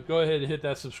 go ahead and hit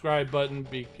that subscribe button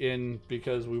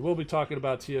because we will be talking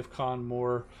about TFCON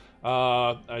more.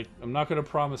 I'm not going to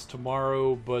promise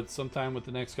tomorrow, but sometime with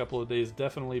the next couple of days,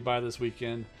 definitely by this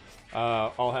weekend,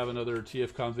 I'll have another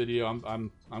TFCON video.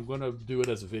 I'm going to do it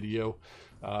as a video,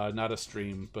 not a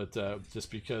stream, but just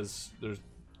because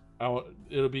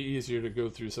it'll be easier to go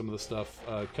through some of the stuff,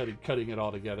 cutting it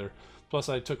all together. Plus,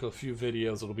 I took a few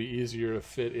videos. It'll be easier to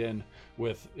fit in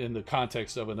the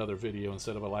context of another video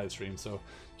instead of a live stream. So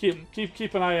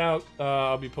keep an eye out.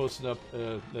 I'll be posting up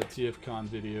that TFCON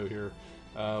video here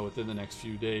within the next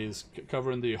few days,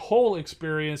 covering the whole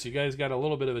experience. You guys got a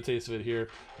little bit of a taste of it here.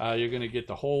 You're going to get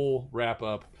the whole wrap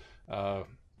up,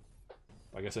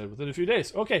 like I said, within a few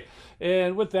days. Okay,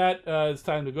 and with that, it's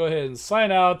time to go ahead and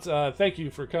sign out. Thank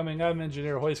you for coming. I'm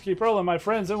Engineer Hoist. Keep rolling, my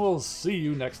friends, and we'll see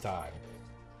you next time.